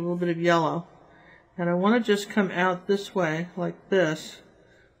magenta, and a little bit of yellow. And I want to just come out this way, like this,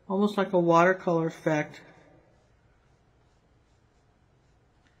 almost like a watercolor effect.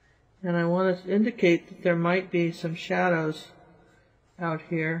 And I want to indicate that there might be some shadows out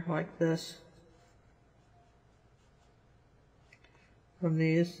here, like this, from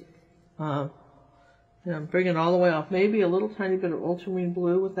these. I'm bringing it all the way off. Maybe a little tiny bit of ultramarine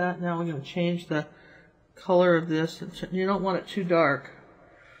blue with that. Now I'm going to change the color of this. You don't want it too dark,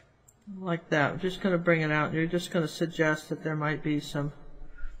 like that. I'm just going to bring it out. You're just going to suggest that there might be some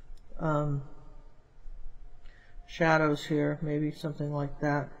shadows here, maybe something like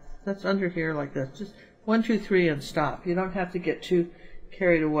that. That's under here like this. Just 1, 2, 3 and stop. You don't have to get too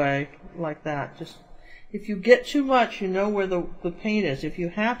carried away like that. Just if you get too much, you know where the paint is. If you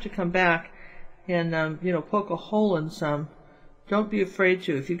have to come back and poke a hole in some, don't be afraid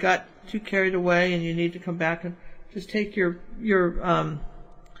to. If you got too carried away and you need to come back, and just take your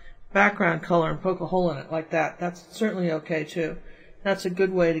background color and poke a hole in it like that. That's certainly okay too. That's a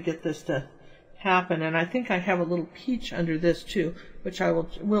good way to get this to happen. And I think I have a little peach under this too, which I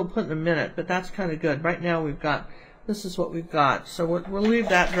will put in a minute, but that's kind of good. Right now this is what we've got. So we'll leave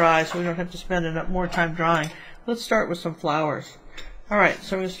that dry so we don't have to spend enough more time drying. Let's start with some flowers. All right,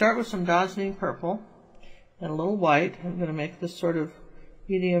 so I'm going to start with some dazzling purple and a little white. I'm going to make this sort of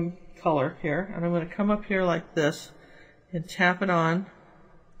medium color here, and I'm going to come up here like this and tap it on.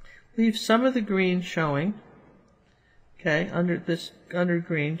 Leave some of the green showing. Okay, under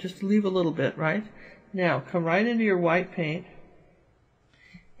green, just leave a little bit, right? Now, come right into your white paint.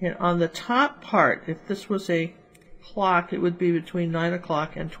 And on the top part, if this was a clock, it would be between 9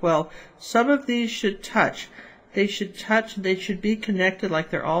 o'clock and 12. Some of these should touch. They should be connected like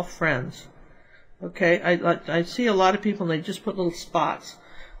they're all friends. Okay, I see a lot of people and they just put little spots.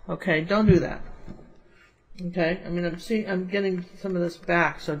 Okay, don't do that. Okay, I mean, I'm getting some of this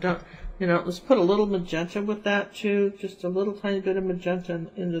back, so don't. Let's put a little magenta with that too, just a little tiny bit of magenta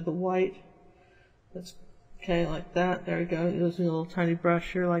into the white. That's okay, like that. There we go. Using a little tiny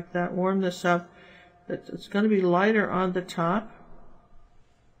brush here, like that. Warm this up. It's going to be lighter on the top.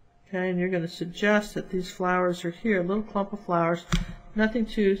 Okay, and you're going to suggest that these flowers are here, a little clump of flowers. Nothing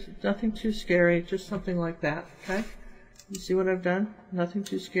too scary, just something like that. Okay, you see what I've done? Nothing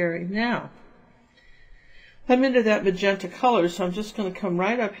too scary. Now, I'm into that magenta color, so I'm just going to come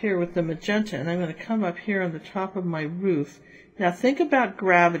right up here with the magenta, and I'm going to come up here on the top of my roof. Now think about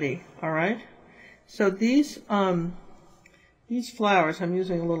gravity, all right? So these flowers, I'm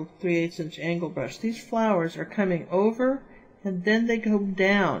using a little 3/8 inch angle brush. These flowers are coming over, and then they go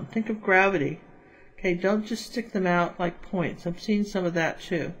down. Think of gravity. Okay, don't just stick them out like points. I'm seeing some of that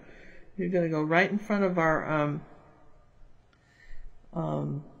too. You're going to go right in front of our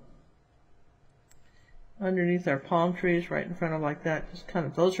underneath our palm trees, right in front of like that. Just kind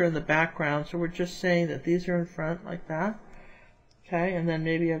of, those are in the background, so we're just saying that these are in front like that. Okay, and then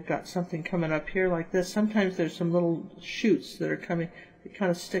maybe I've got something coming up here like this. Sometimes there's some little shoots that are coming, they're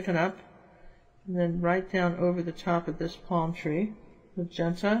kind of sticking up. And then right down over the top of this palm tree,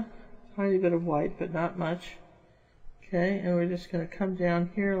 magenta, tiny bit of white, but not much. Okay, and we're just going to come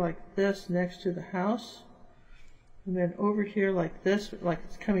down here like this next to the house. And then over here like this, like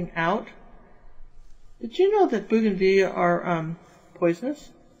it's coming out. Did you know that bougainvillea are poisonous?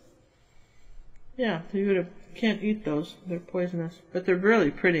 Yeah, you can't eat those. They're poisonous. But they're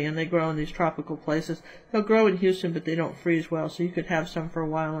really pretty, and they grow in these tropical places. They'll grow in Houston, but they don't freeze well. So you could have some for a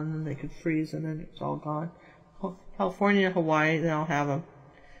while, and then they could freeze, and then it's all gone. California, Hawaii, they all have them.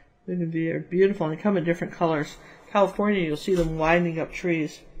 They're beautiful, and they come in different colors. California, you'll see them widening up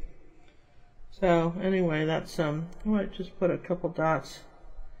trees. So anyway, that's I might just put a couple dots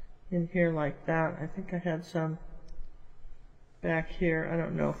in here like that. I think I had some back here. I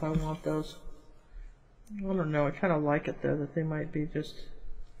don't know if I want those. I don't know. I kind of like it though that they might be just.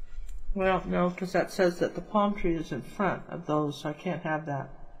 Well, no, because that says that the palm tree is in front of those, so I can't have that.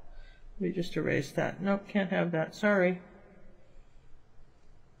 Let me just erase that. Nope, can't have that. Sorry.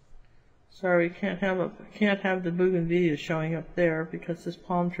 Sorry, can't have the bougainvillea showing up there because this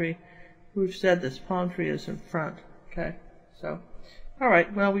palm tree. We've said this palm tree is in front. Okay, so all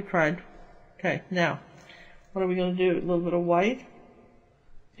right. Well, we tried. Okay, now what are we going to do? A little bit of white.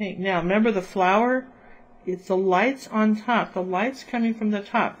 Pink. Now remember the flower. It's the lights on top. The lights coming from the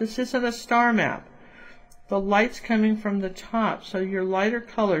top. This isn't a star map. The lights coming from the top. So your lighter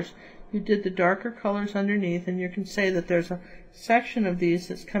colors, you did the darker colors underneath, and you can say that there's a section of these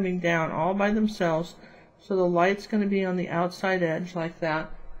that's coming down all by themselves. So the light's going to be on the outside edge like that.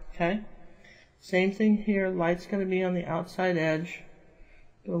 Okay. Same thing here. Light's going to be on the outside edge.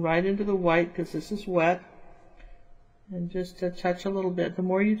 Go right into the white because this is wet. And just touch a little bit. The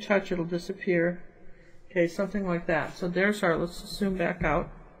more you touch, it'll disappear. Okay, something like that. So there's our, let's zoom back out.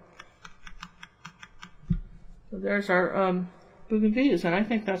 So there's our bougainvilleas, and I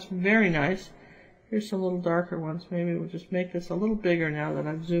think that's very nice. Here's some little darker ones. Maybe we'll just make this a little bigger now that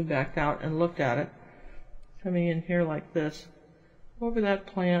I've zoomed back out and looked at it. Coming in here like this. Over that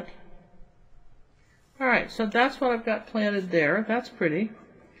plant. Alright, so that's what I've got planted there. That's pretty.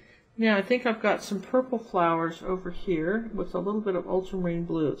 Now I think I've got some purple flowers over here with a little bit of ultramarine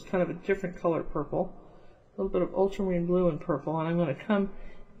blue. It's kind of a different color purple. A little bit of ultramarine blue and purple, and I'm going to come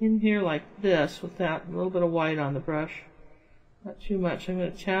in here like this with that, a little bit of white on the brush. Not too much. I'm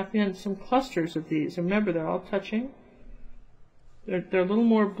going to tap in some clusters of these. Remember, they're all touching. They're a little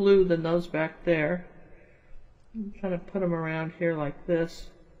more blue than those back there. I'm trying to put them around here like this.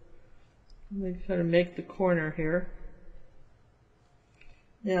 Let me kind of make the corner here.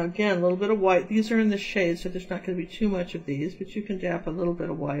 Now again, a little bit of white. These are in the shade, so there's not going to be too much of these, but you can dap a little bit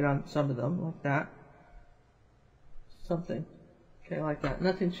of white on some of them like that. Something. Okay, like that.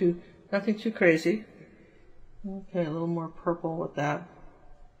 Nothing too crazy. Okay, a little more purple with that.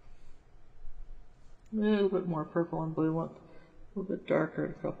 A little bit more purple and blue one. A little bit darker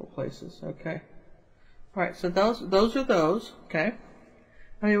in a couple places. Okay. Alright, so those are those. Okay.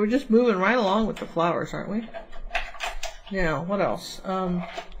 I mean, we're just moving right along with the flowers, aren't we? Now, what else?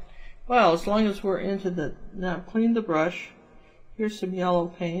 Well, as long as we're into the... Now, clean the brush. Here's some yellow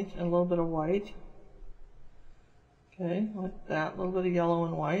paint and a little bit of white. Okay, like that. A little bit of yellow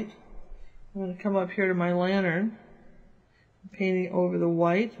and white. I'm going to come up here to my lantern. Painting over the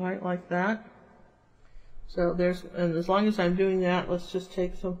white, right, like that. So there's... And as long as I'm doing that, let's just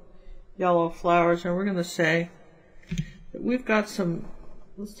take some yellow flowers. And we're going to say that we've got some...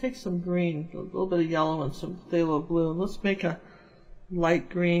 Let's take some green, a little bit of yellow and some phthalo blue, and let's make a light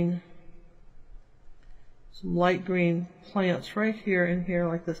green, some light green plants right here in here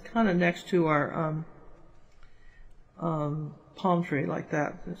like this, kind of next to our palm tree like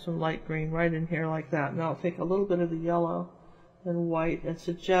that. There's some light green right in here like that. Now I'll take a little bit of the yellow and white and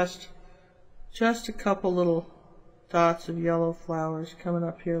suggest just a couple little dots of yellow flowers coming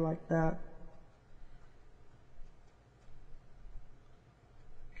up here like that.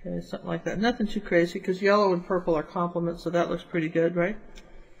 Okay, something like that. Nothing too crazy because yellow and purple are complements, so that looks pretty good, right?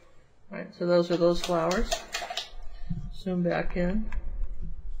 Alright, so those are those flowers. Zoom back in.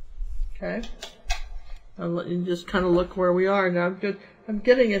 Okay. And just kind of look where we are. Now I'm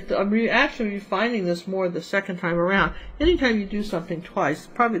getting it. I'm actually refining this more the second time around. Anytime you do something twice,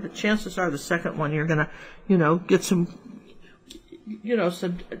 probably the chances are the second one you're going to, get some,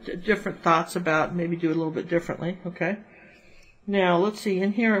 some different thoughts about, maybe do it a little bit differently, okay? Now, let's see,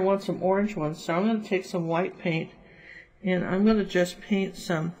 in here I want some orange ones, so I'm going to take some white paint, and I'm going to just paint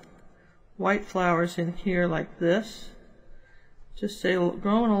some white flowers in here like this. Just say,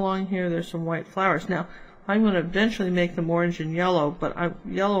 going along here, there's some white flowers. Now, I'm going to eventually make them orange and yellow, but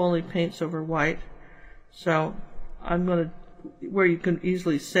yellow only paints over white, so I'm going to, where you can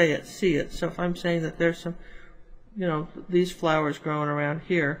easily see it. So if I'm saying that there's some, these flowers growing around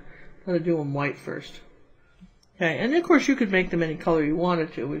here, I'm going to do them white first. Okay, and of course you could make them any color you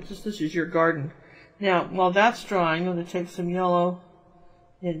wanted to. This is your garden. Now, while that's drying, I'm going to take some yellow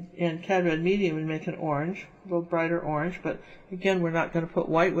and cad red medium and make an orange, a little brighter orange. But again, we're not going to put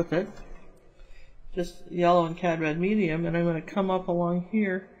white with it. Just yellow and cad red medium, and I'm going to come up along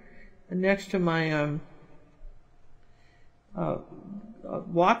here, and next to my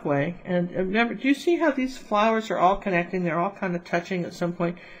walkway. And remember, do you see how these flowers are all connecting? They're all kind of touching at some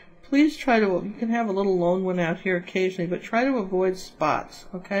point. Please try to, you can have a little lone one out here occasionally, but try to avoid spots,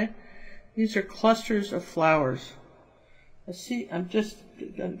 okay? These are clusters of flowers. See, I'm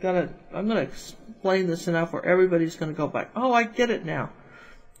gonna explain this enough where everybody's gonna go by, oh, I get it now.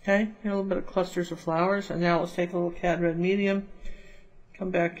 Okay, a little bit of clusters of flowers, and now let's take a little cad red medium, come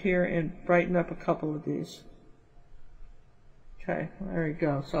back here and brighten up a couple of these. Okay, there we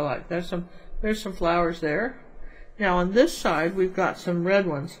go. So like there's some flowers there. Now on this side we've got some red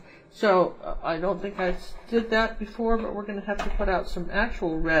ones. So I don't think I did that before, but we're going to have to put out some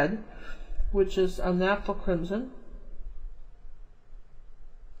actual red, which is a naphtha crimson.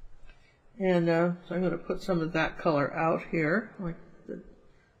 And so I'm going to put some of that color out here, like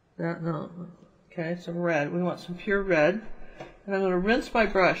that. No, okay, some red. We want some pure red. And I'm going to rinse my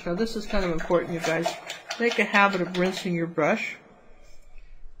brush. Now this is kind of important, you guys. Make a habit of rinsing your brush.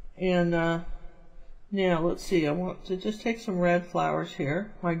 And now let's see, I want to just take some red flowers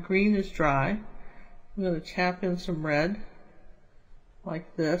here. My green is dry. I'm going to tap in some red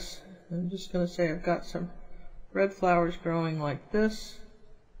like this. I'm just going to say I've got some red flowers growing like this.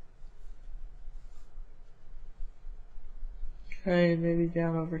 Okay, maybe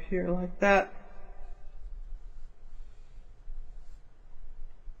down over here like that.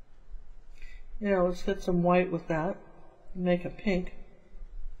 Yeah, let's get some white with that. Make a pink.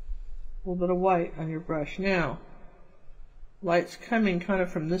 A little bit of white on your brush. Now, light's coming kind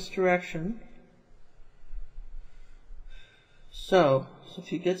of from this direction. So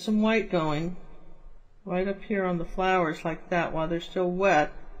if you get some white going, right up here on the flowers like that while they're still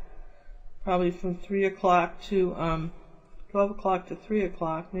wet, probably from 3 o'clock to 12 o'clock to 3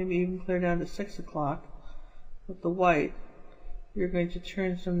 o'clock, maybe even clear down to 6 o'clock with the white, you're going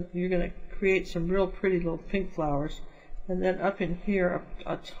to create some real pretty little pink flowers. And then up in here,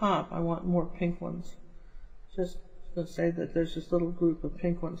 up top, I want more pink ones. Just going to say that there's this little group of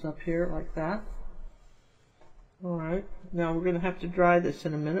pink ones up here, like that. Alright, now we're going to have to dry this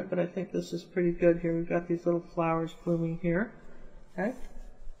in a minute, but I think this is pretty good here. We've got these little flowers blooming here. Okay.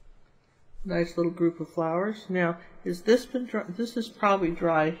 Nice little group of flowers. Now, is this been dry? This is probably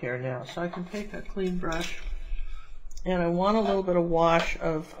dry here now, so I can take a clean brush, and I want a little bit of wash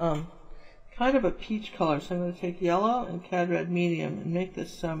of kind of a peach color, so I'm going to take yellow and cad red medium and make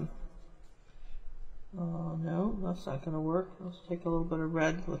this no, that's not going to work. Let's take a little bit of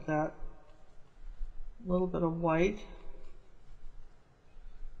red with that, a little bit of white.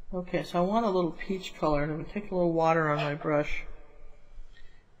 Okay, so I want a little peach color, and I'm going to take a little water on my brush,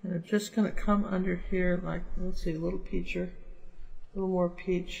 and I'm just going to come under here like, let's see, a little peacher, a little more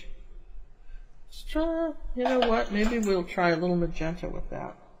peach. Let's try, you know what, maybe we'll try a little magenta with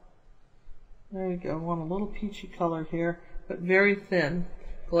that. There we go. I want a little peachy color here, but very thin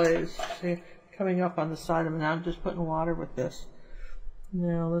glaze. See, coming up on the side of it. Now I'm just putting water with this.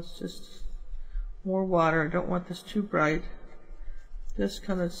 Now let's just, more water. I don't want this too bright. Just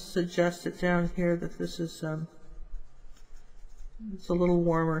kind of suggest it down here that this is, it's a little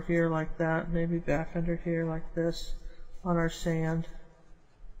warmer here like that. Maybe back under here like this on our sand.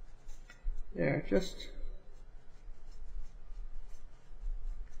 There, just,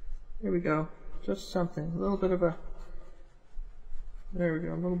 there we go. Just something, a little bit of a, there we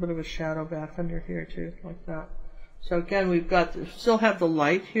go, a little bit of a shadow back under here too, like that. So again, we've got, still have the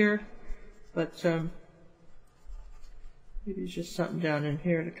light here, but maybe just something down in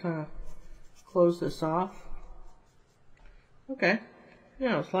here to kind of close this off. Okay,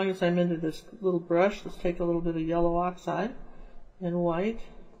 now as long as I'm into this little brush, let's take a little bit of yellow oxide and white,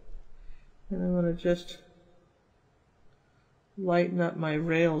 and I'm going to just lighten up my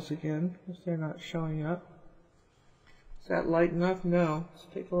rails again because they're not showing up. Is that light enough? No. Let's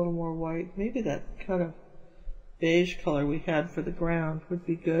take a little more white. Maybe that kind of beige color we had for the ground would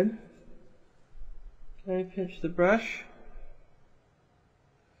be good. Okay, pinch the brush.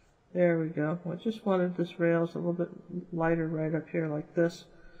 There we go. I just wanted this rails a little bit lighter right up here like this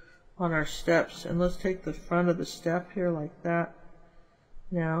on our steps. And let's take the front of the step here like that.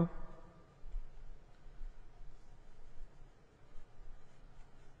 Now,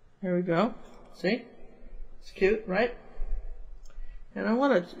 there we go. See? It's cute, right? And I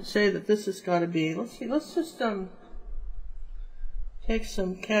want to say that this has got to be, let's see, let's just take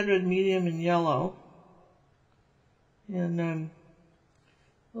some cad red medium and yellow and a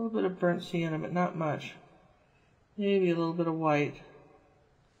little bit of burnt sienna, but not much. Maybe a little bit of white.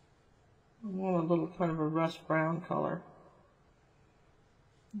 I want a little kind of a rust brown color.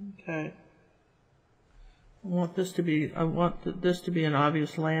 Okay. I want this to be an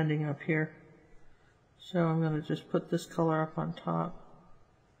obvious landing up here. So I'm going to just put this color up on top.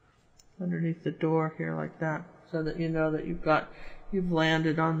 underneath the door here like that, so that you know that you've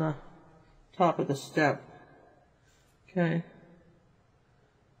landed on the top of the step. Okay.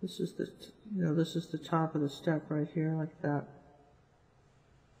 This is the top of the step right here like that.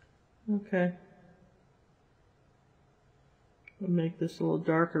 Okay. We'll make this a little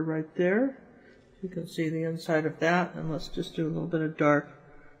darker right there. You can see the inside of that, and let's just do a little bit of dark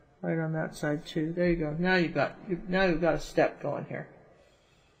right on that side too. There you go. Now you've got a step going here.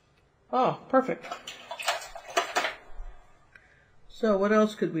 Oh, perfect. So what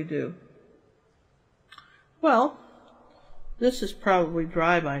else could we do? Well, this is probably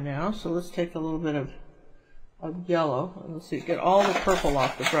dry by now, so let's take a little bit of yellow. And let's see, get all the purple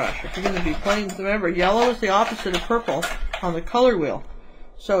off the brush. If you're going to be playing, remember, yellow is the opposite of purple on the color wheel.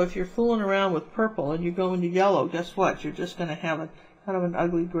 So if you're fooling around with purple and you go into yellow, guess what? You're just going to have a kind of an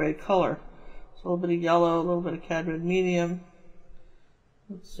ugly gray color. So a little bit of yellow, a little bit of cad red medium.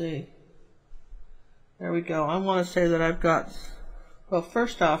 Let's see. There we go. I want to say that I've got, well,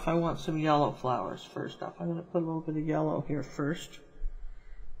 first off, I want some yellow flowers. First off, I'm going to put a little bit of yellow here first.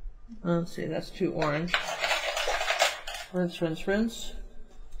 Let's see, that's too orange. Rinse, rinse, rinse.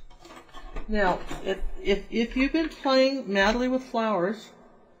 Now, if you've been playing madly with flowers,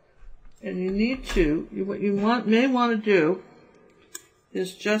 and you need to, what you may want to do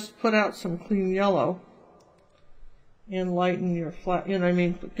is just put out some clean yellow and lighten your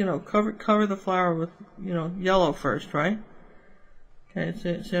cover the flower with, yellow first, right? Okay,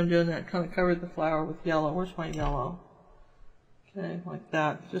 see I'm doing that, kind of covered the flower with yellow. Where's my yellow? Okay, like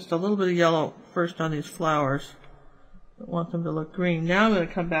that. Just a little bit of yellow first on these flowers. I want them to look green. Now I'm going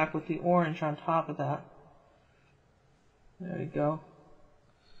to come back with the orange on top of that. There you go.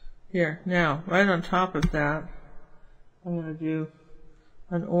 Here, now, right on top of that, I'm going to do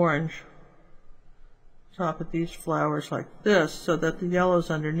an orange top of these flowers like this, so that the yellow's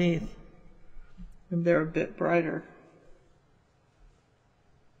underneath and they're a bit brighter.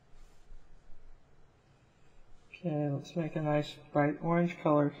 Okay, let's make a nice bright orange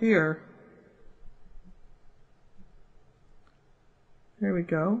color here. There we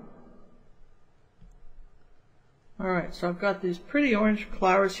go. Alright, so I've got these pretty orange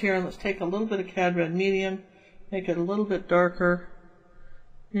flowers here, and let's take a little bit of cad red medium, make it a little bit darker,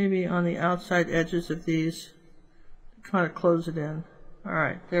 maybe on the outside edges of these, kind of close it in.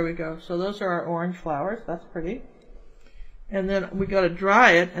 Alright, there we go. So those are our orange flowers. That's pretty. And then we got to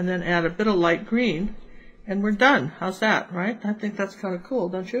dry it and then add a bit of light green, and we're done. How's that, right? I think that's kind of cool,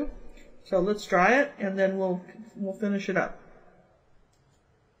 don't you? So let's dry it, and then we'll finish it up.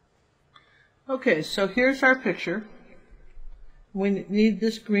 Okay, so here's our picture. We need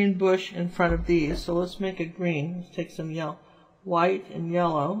this green bush in front of these, so let's make it green. Let's take some white and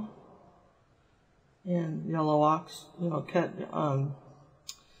yellow ox,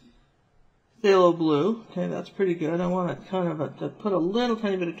 phthalo blue. Okay, that's pretty good. I want it kind of to put a little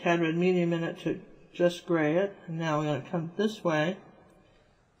tiny bit of cad red medium in it to just gray it. And now we're going to come this way.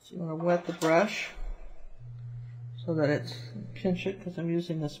 So you want to wet the brush so that it's, pinch it because I'm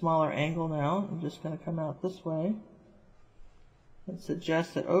using the smaller angle now. I'm just going to come out this way and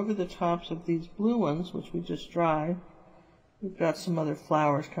suggest that over the tops of these blue ones, which we just dried, we've got some other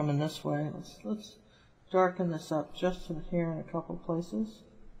flowers coming this way. Let's darken this up just in here in a couple places.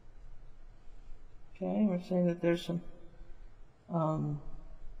 Okay, we're saying that there's some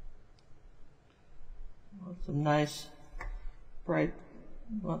nice bright,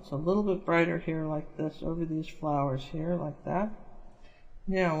 what's a little bit brighter here like this over these flowers here like that.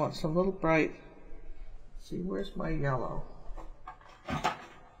 Now I want some little bright, let's see, where's my yellow?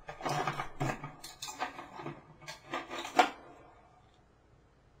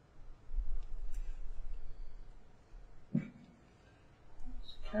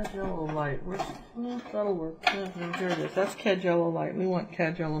 Cad yellow light. That'll work. Here it is. That's cad yellow light. We want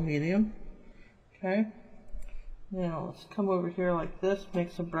cad yellow medium. Okay. Now let's come over here like this.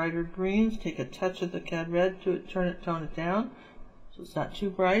 Make some brighter greens. Take a touch of the cad red to it. Tone it down, so it's not too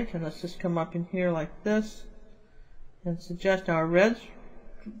bright. And let's just come up in here like this, and suggest our red's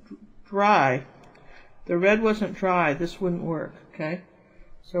dry. The red wasn't dry. This wouldn't work. Okay.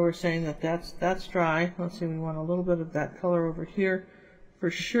 So we're saying that that's dry. Let's see. We want a little bit of that color over here. For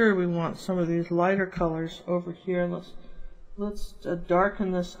sure, we want some of these lighter colors over here. Let's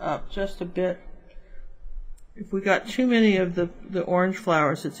darken this up just a bit. If we got too many of the orange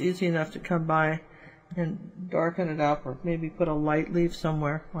flowers, it's easy enough to come by and darken it up, or maybe put a light leaf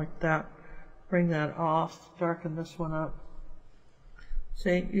somewhere like that. Bring that off. Darken this one up.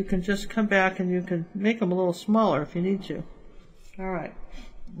 See, you can just come back and you can make them a little smaller if you need to. All right.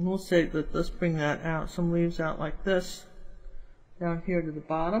 And we'll say that let's bring that out. Some leaves out like this. Down here to the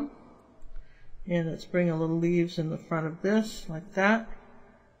bottom. And let's bring a little leaves in the front of this, like that.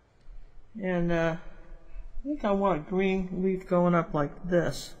 And I think I want a green leaf going up like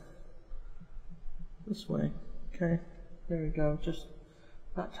this. This way. Okay, there we go. Just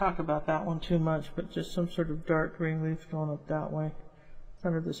not talk about that one too much, but just some sort of dark green leaf going up that way.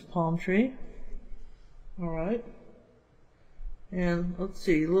 Under this palm tree. Alright. And let's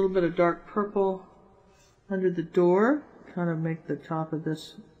see, a little bit of dark purple under the door. Kind of make the top of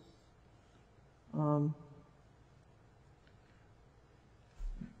this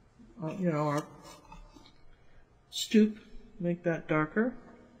you know, our stoop, make that darker.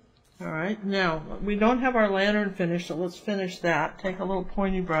 Alright, now we don't have our lantern finished, so let's finish that. Take a little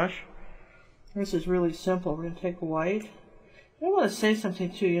pointy brush. This is really simple. We're going to take white. I want to say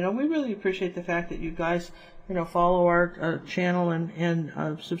something too. You know, we really appreciate the fact that you guys, you know, follow our channel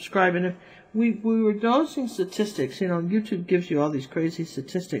and subscribe. And if we were noticing statistics, you know, YouTube gives you all these crazy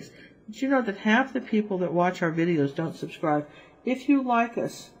statistics. But you know that half the people that watch our videos don't subscribe. If you like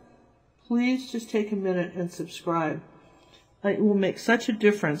us, please just take a minute and subscribe. It will make such a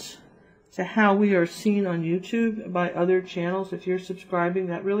difference to how we are seen on YouTube by other channels. If you're subscribing,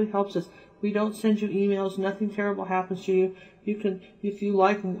 that really helps us. We don't send you emails. Nothing terrible happens to you. You can, if you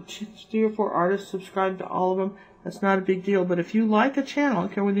like 3 or 4 artists, subscribe to all of them. That's not a big deal. But if you like a channel, I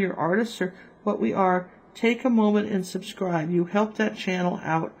don't care whether you're artists or what we are, take a moment and subscribe. You help that channel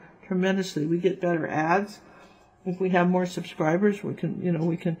out tremendously. We get better ads. If we have more subscribers, we can, you know,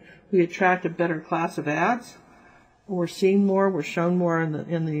 we attract a better class of ads. We're seen more. We're shown more in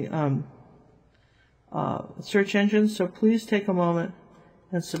the search engines. So please take a moment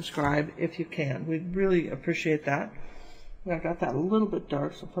and subscribe if you can. We'd really appreciate that. I got that a little bit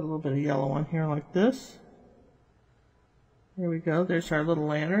dark, so I'll put a little bit of yellow on here like this. There we go. There's our little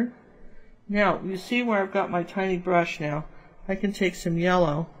lantern. Now, you see where I've got my tiny brush now. I can take some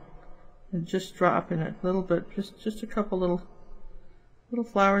yellow and just drop in it a little bit, just a couple little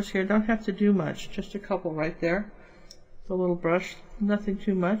flowers here. Don't have to do much, just a couple right there. The little brush, nothing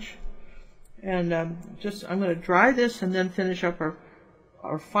too much. And I'm going to dry this and then finish up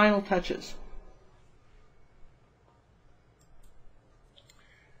our final touches.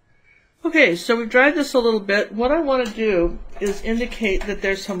 Okay, so we've dried this a little bit. What I want to do is indicate that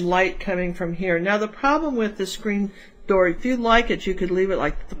there's some light coming from here. Now the problem with the screen door, if you like it, you could leave it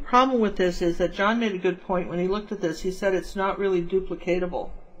like, the problem with this is that John made a good point when he looked at this. He said it's not really duplicatable.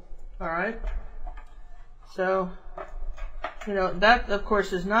 Alright? So, you know, that of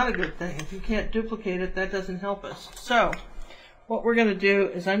course is not a good thing. If you can't duplicate it, that doesn't help us. So, what we're going to do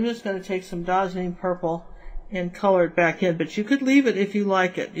is I'm just going to take some dazzling purple and color it back in. But you could leave it if you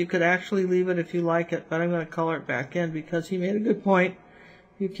like it. You could actually leave it if you like it, but I'm going to color it back in because he made a good point.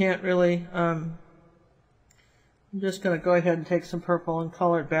 You can't really, I'm just going to go ahead and take some purple and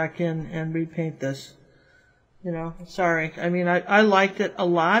color it back in and repaint this. You know, sorry. I mean, I liked it a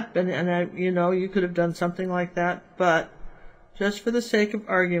lot, and you know, you could have done something like that, but just for the sake of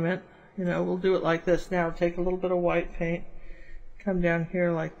argument, you know, we'll do it like this. Now, take a little bit of white paint, come down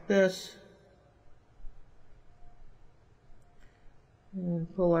here like this,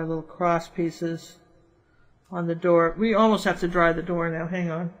 and pull our little cross pieces on the door. We almost have to dry the door now. Hang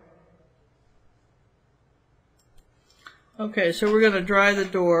on. Okay, so we're going to dry the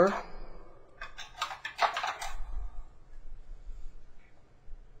door.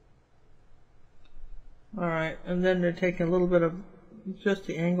 Alright, and then they're taking a little bit of just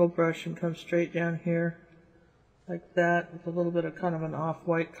the angle brush and come straight down here like that with a little bit of kind of an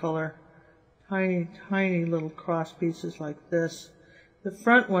off-white color. Tiny, tiny little cross pieces like this. The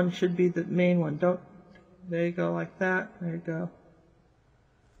front one should be the main one. There you go, like that. There you go.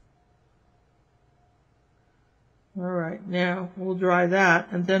 Alright, now we'll dry that,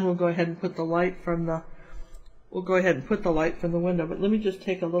 and then we'll go ahead and put the light from the window. But let me just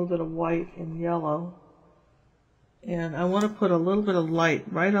take a little bit of white and yellow. And I want to put a little bit of light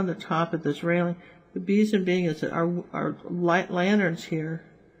right on the top of this railing. The reason being is that our light lanterns here,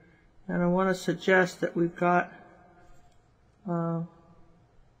 and I want to suggest that we've got,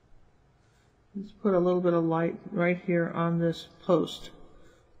 let's put a little bit of light right here on this post.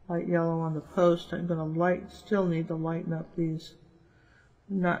 Light yellow on the post. I'm going to still need to lighten up these.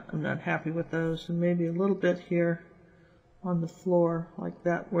 I'm not happy with those. And maybe a little bit here on the floor like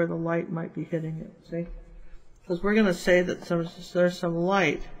that where the light might be hitting it. See? Because we're going to say that there's some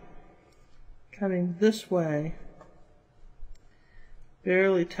light coming this way,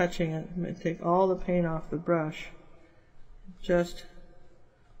 barely touching it. I'm going to take all the paint off the brush, just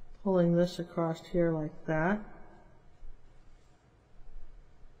pulling this across here like that.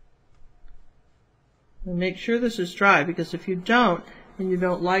 And make sure this is dry, because if you don't, and you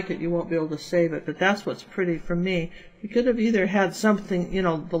don't like it, you won't be able to save it. But that's what's pretty for me. We could have either had something, you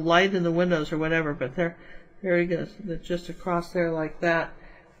know, the light in the windows or whatever, but there he goes, just across there like that.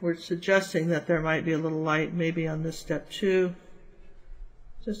 We're suggesting that there might be a little light maybe on this step too.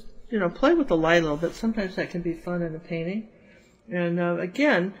 Just, you know, play with the light a little bit. Sometimes that can be fun in a painting. And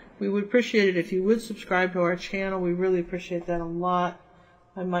again, we would appreciate it if you would subscribe to our channel. We really appreciate that a lot.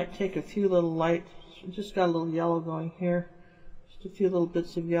 I might take a few little lights. Just got a little yellow going here. Just a few little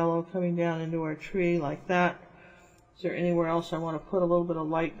bits of yellow coming down into our tree like that. Is there anywhere else I want to put a little bit of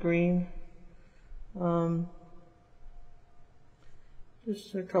light green?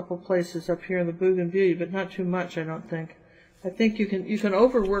 Just a couple places up here in the bougainvillea, but not too much, I don't think. I think you can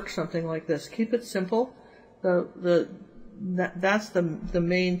overwork something like this. Keep it simple. That's the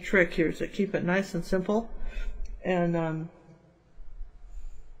main trick here, is to keep it nice and simple. And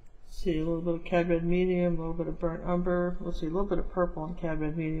see, a little bit of cad red medium, a little bit of burnt umber. Let's see, a little bit of purple and cad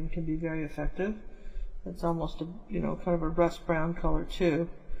red medium can be very effective. That's almost a, you know, kind of a rust brown color too.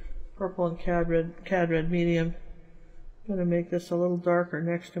 Purple and cad red medium. I'm going to make this a little darker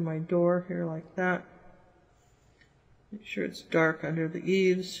next to my door here like that. Make sure it's dark under the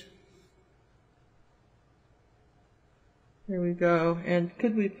eaves. There we go. And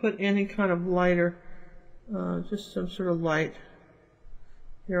could we put any kind of lighter, just some sort of light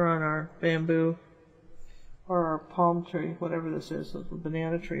here on our bamboo or our palm tree, whatever this is, the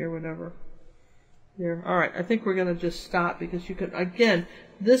banana tree or whatever. Here. All right, I think we're going to just stop because you can, again,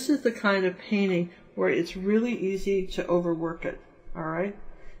 this is the kind of painting where it's really easy to overwork it. All right.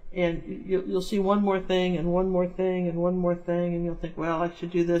 And you'll see one more thing and one more thing and one more thing, and you'll think, well, I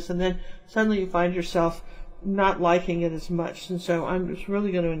should do this. And then suddenly you find yourself not liking it as much. And so I'm just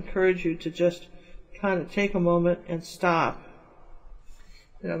really going to encourage you to just kind of take a moment and stop.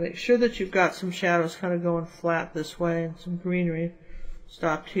 You know, make sure that you've got some shadows kind of going flat this way and some greenery.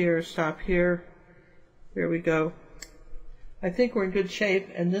 Stop here, stop here. There we go. I think we're in good shape.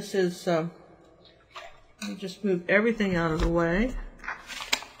 And this is, let me just move everything out of the way.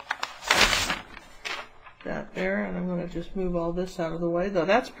 That there, and I'm going to just move all this out of the way. Though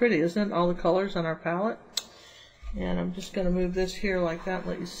that's pretty, isn't it? All the colors on our palette. And I'm just going to move this here like that and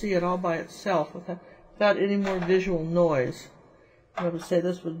let you see it all by itself without any more visual noise. I would say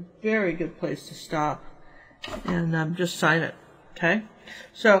this was a very good place to stop and just sign it. Okay?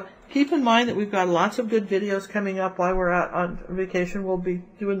 So keep in mind that we've got lots of good videos coming up while we're out on vacation. We'll be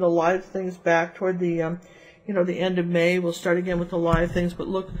doing the live things back toward the the end of May. We'll start again with the live things, but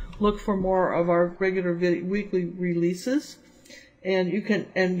look for more of our regular weekly releases. And you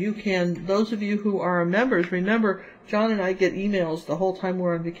can, those of you who are members, remember, John and I get emails the whole time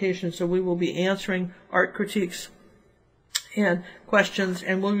we're on vacation, so we will be answering art critiques and questions,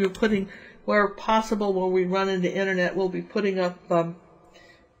 and we'll be putting, where possible, when we run into internet, we'll be putting up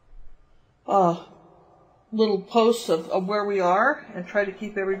little posts of where we are and try to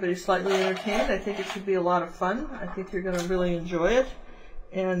keep everybody slightly entertained. I think it should be a lot of fun. I think you're going to really enjoy it.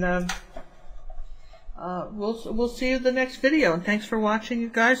 And we'll see you in the next video. And thanks for watching, you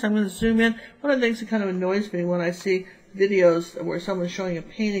guys. I'm going to zoom in. One of the things that kind of annoys me when I see videos where someone's showing a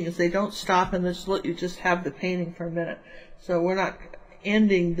painting is they don't stop and just let you just have the painting for a minute. So we're not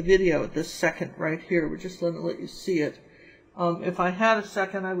ending the video at this second right here. We're just going to let you see it. If I had a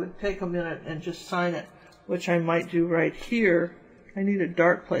second, I would take a minute and just sign it, which I might do right here. I need a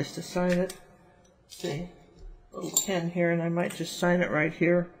dark place to sign it. Let's see, a little pen here, and I might just sign it right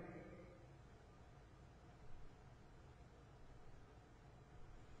here.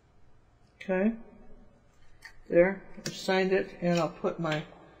 Okay, there, I've signed it, and I'll put my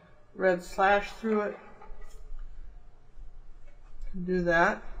red slash through it. Do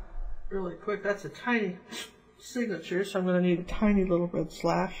that really quick. That's a tiny signature, so I'm going to need a tiny little red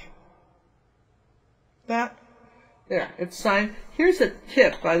slash. That there, it's signed. Here's a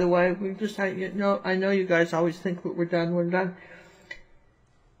tip, by the way. We just, I know you guys always think that we're done.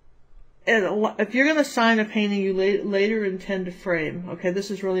 And if you're going to sign a painting you later intend to frame, okay, this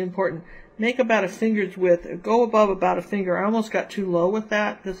is really important. Make about a finger's width. Go above about a finger. I almost got too low with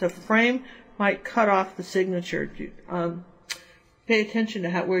that because a frame might cut off the signature. Pay attention to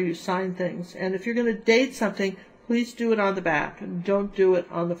where you sign things. And if you're going to date something, please do it on the back and don't do it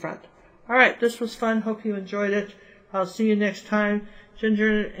on the front. All right, this was fun. Hope you enjoyed it. I'll see you next time.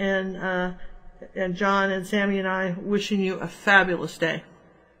 Ginger and John and Sammy and I wishing you a fabulous day.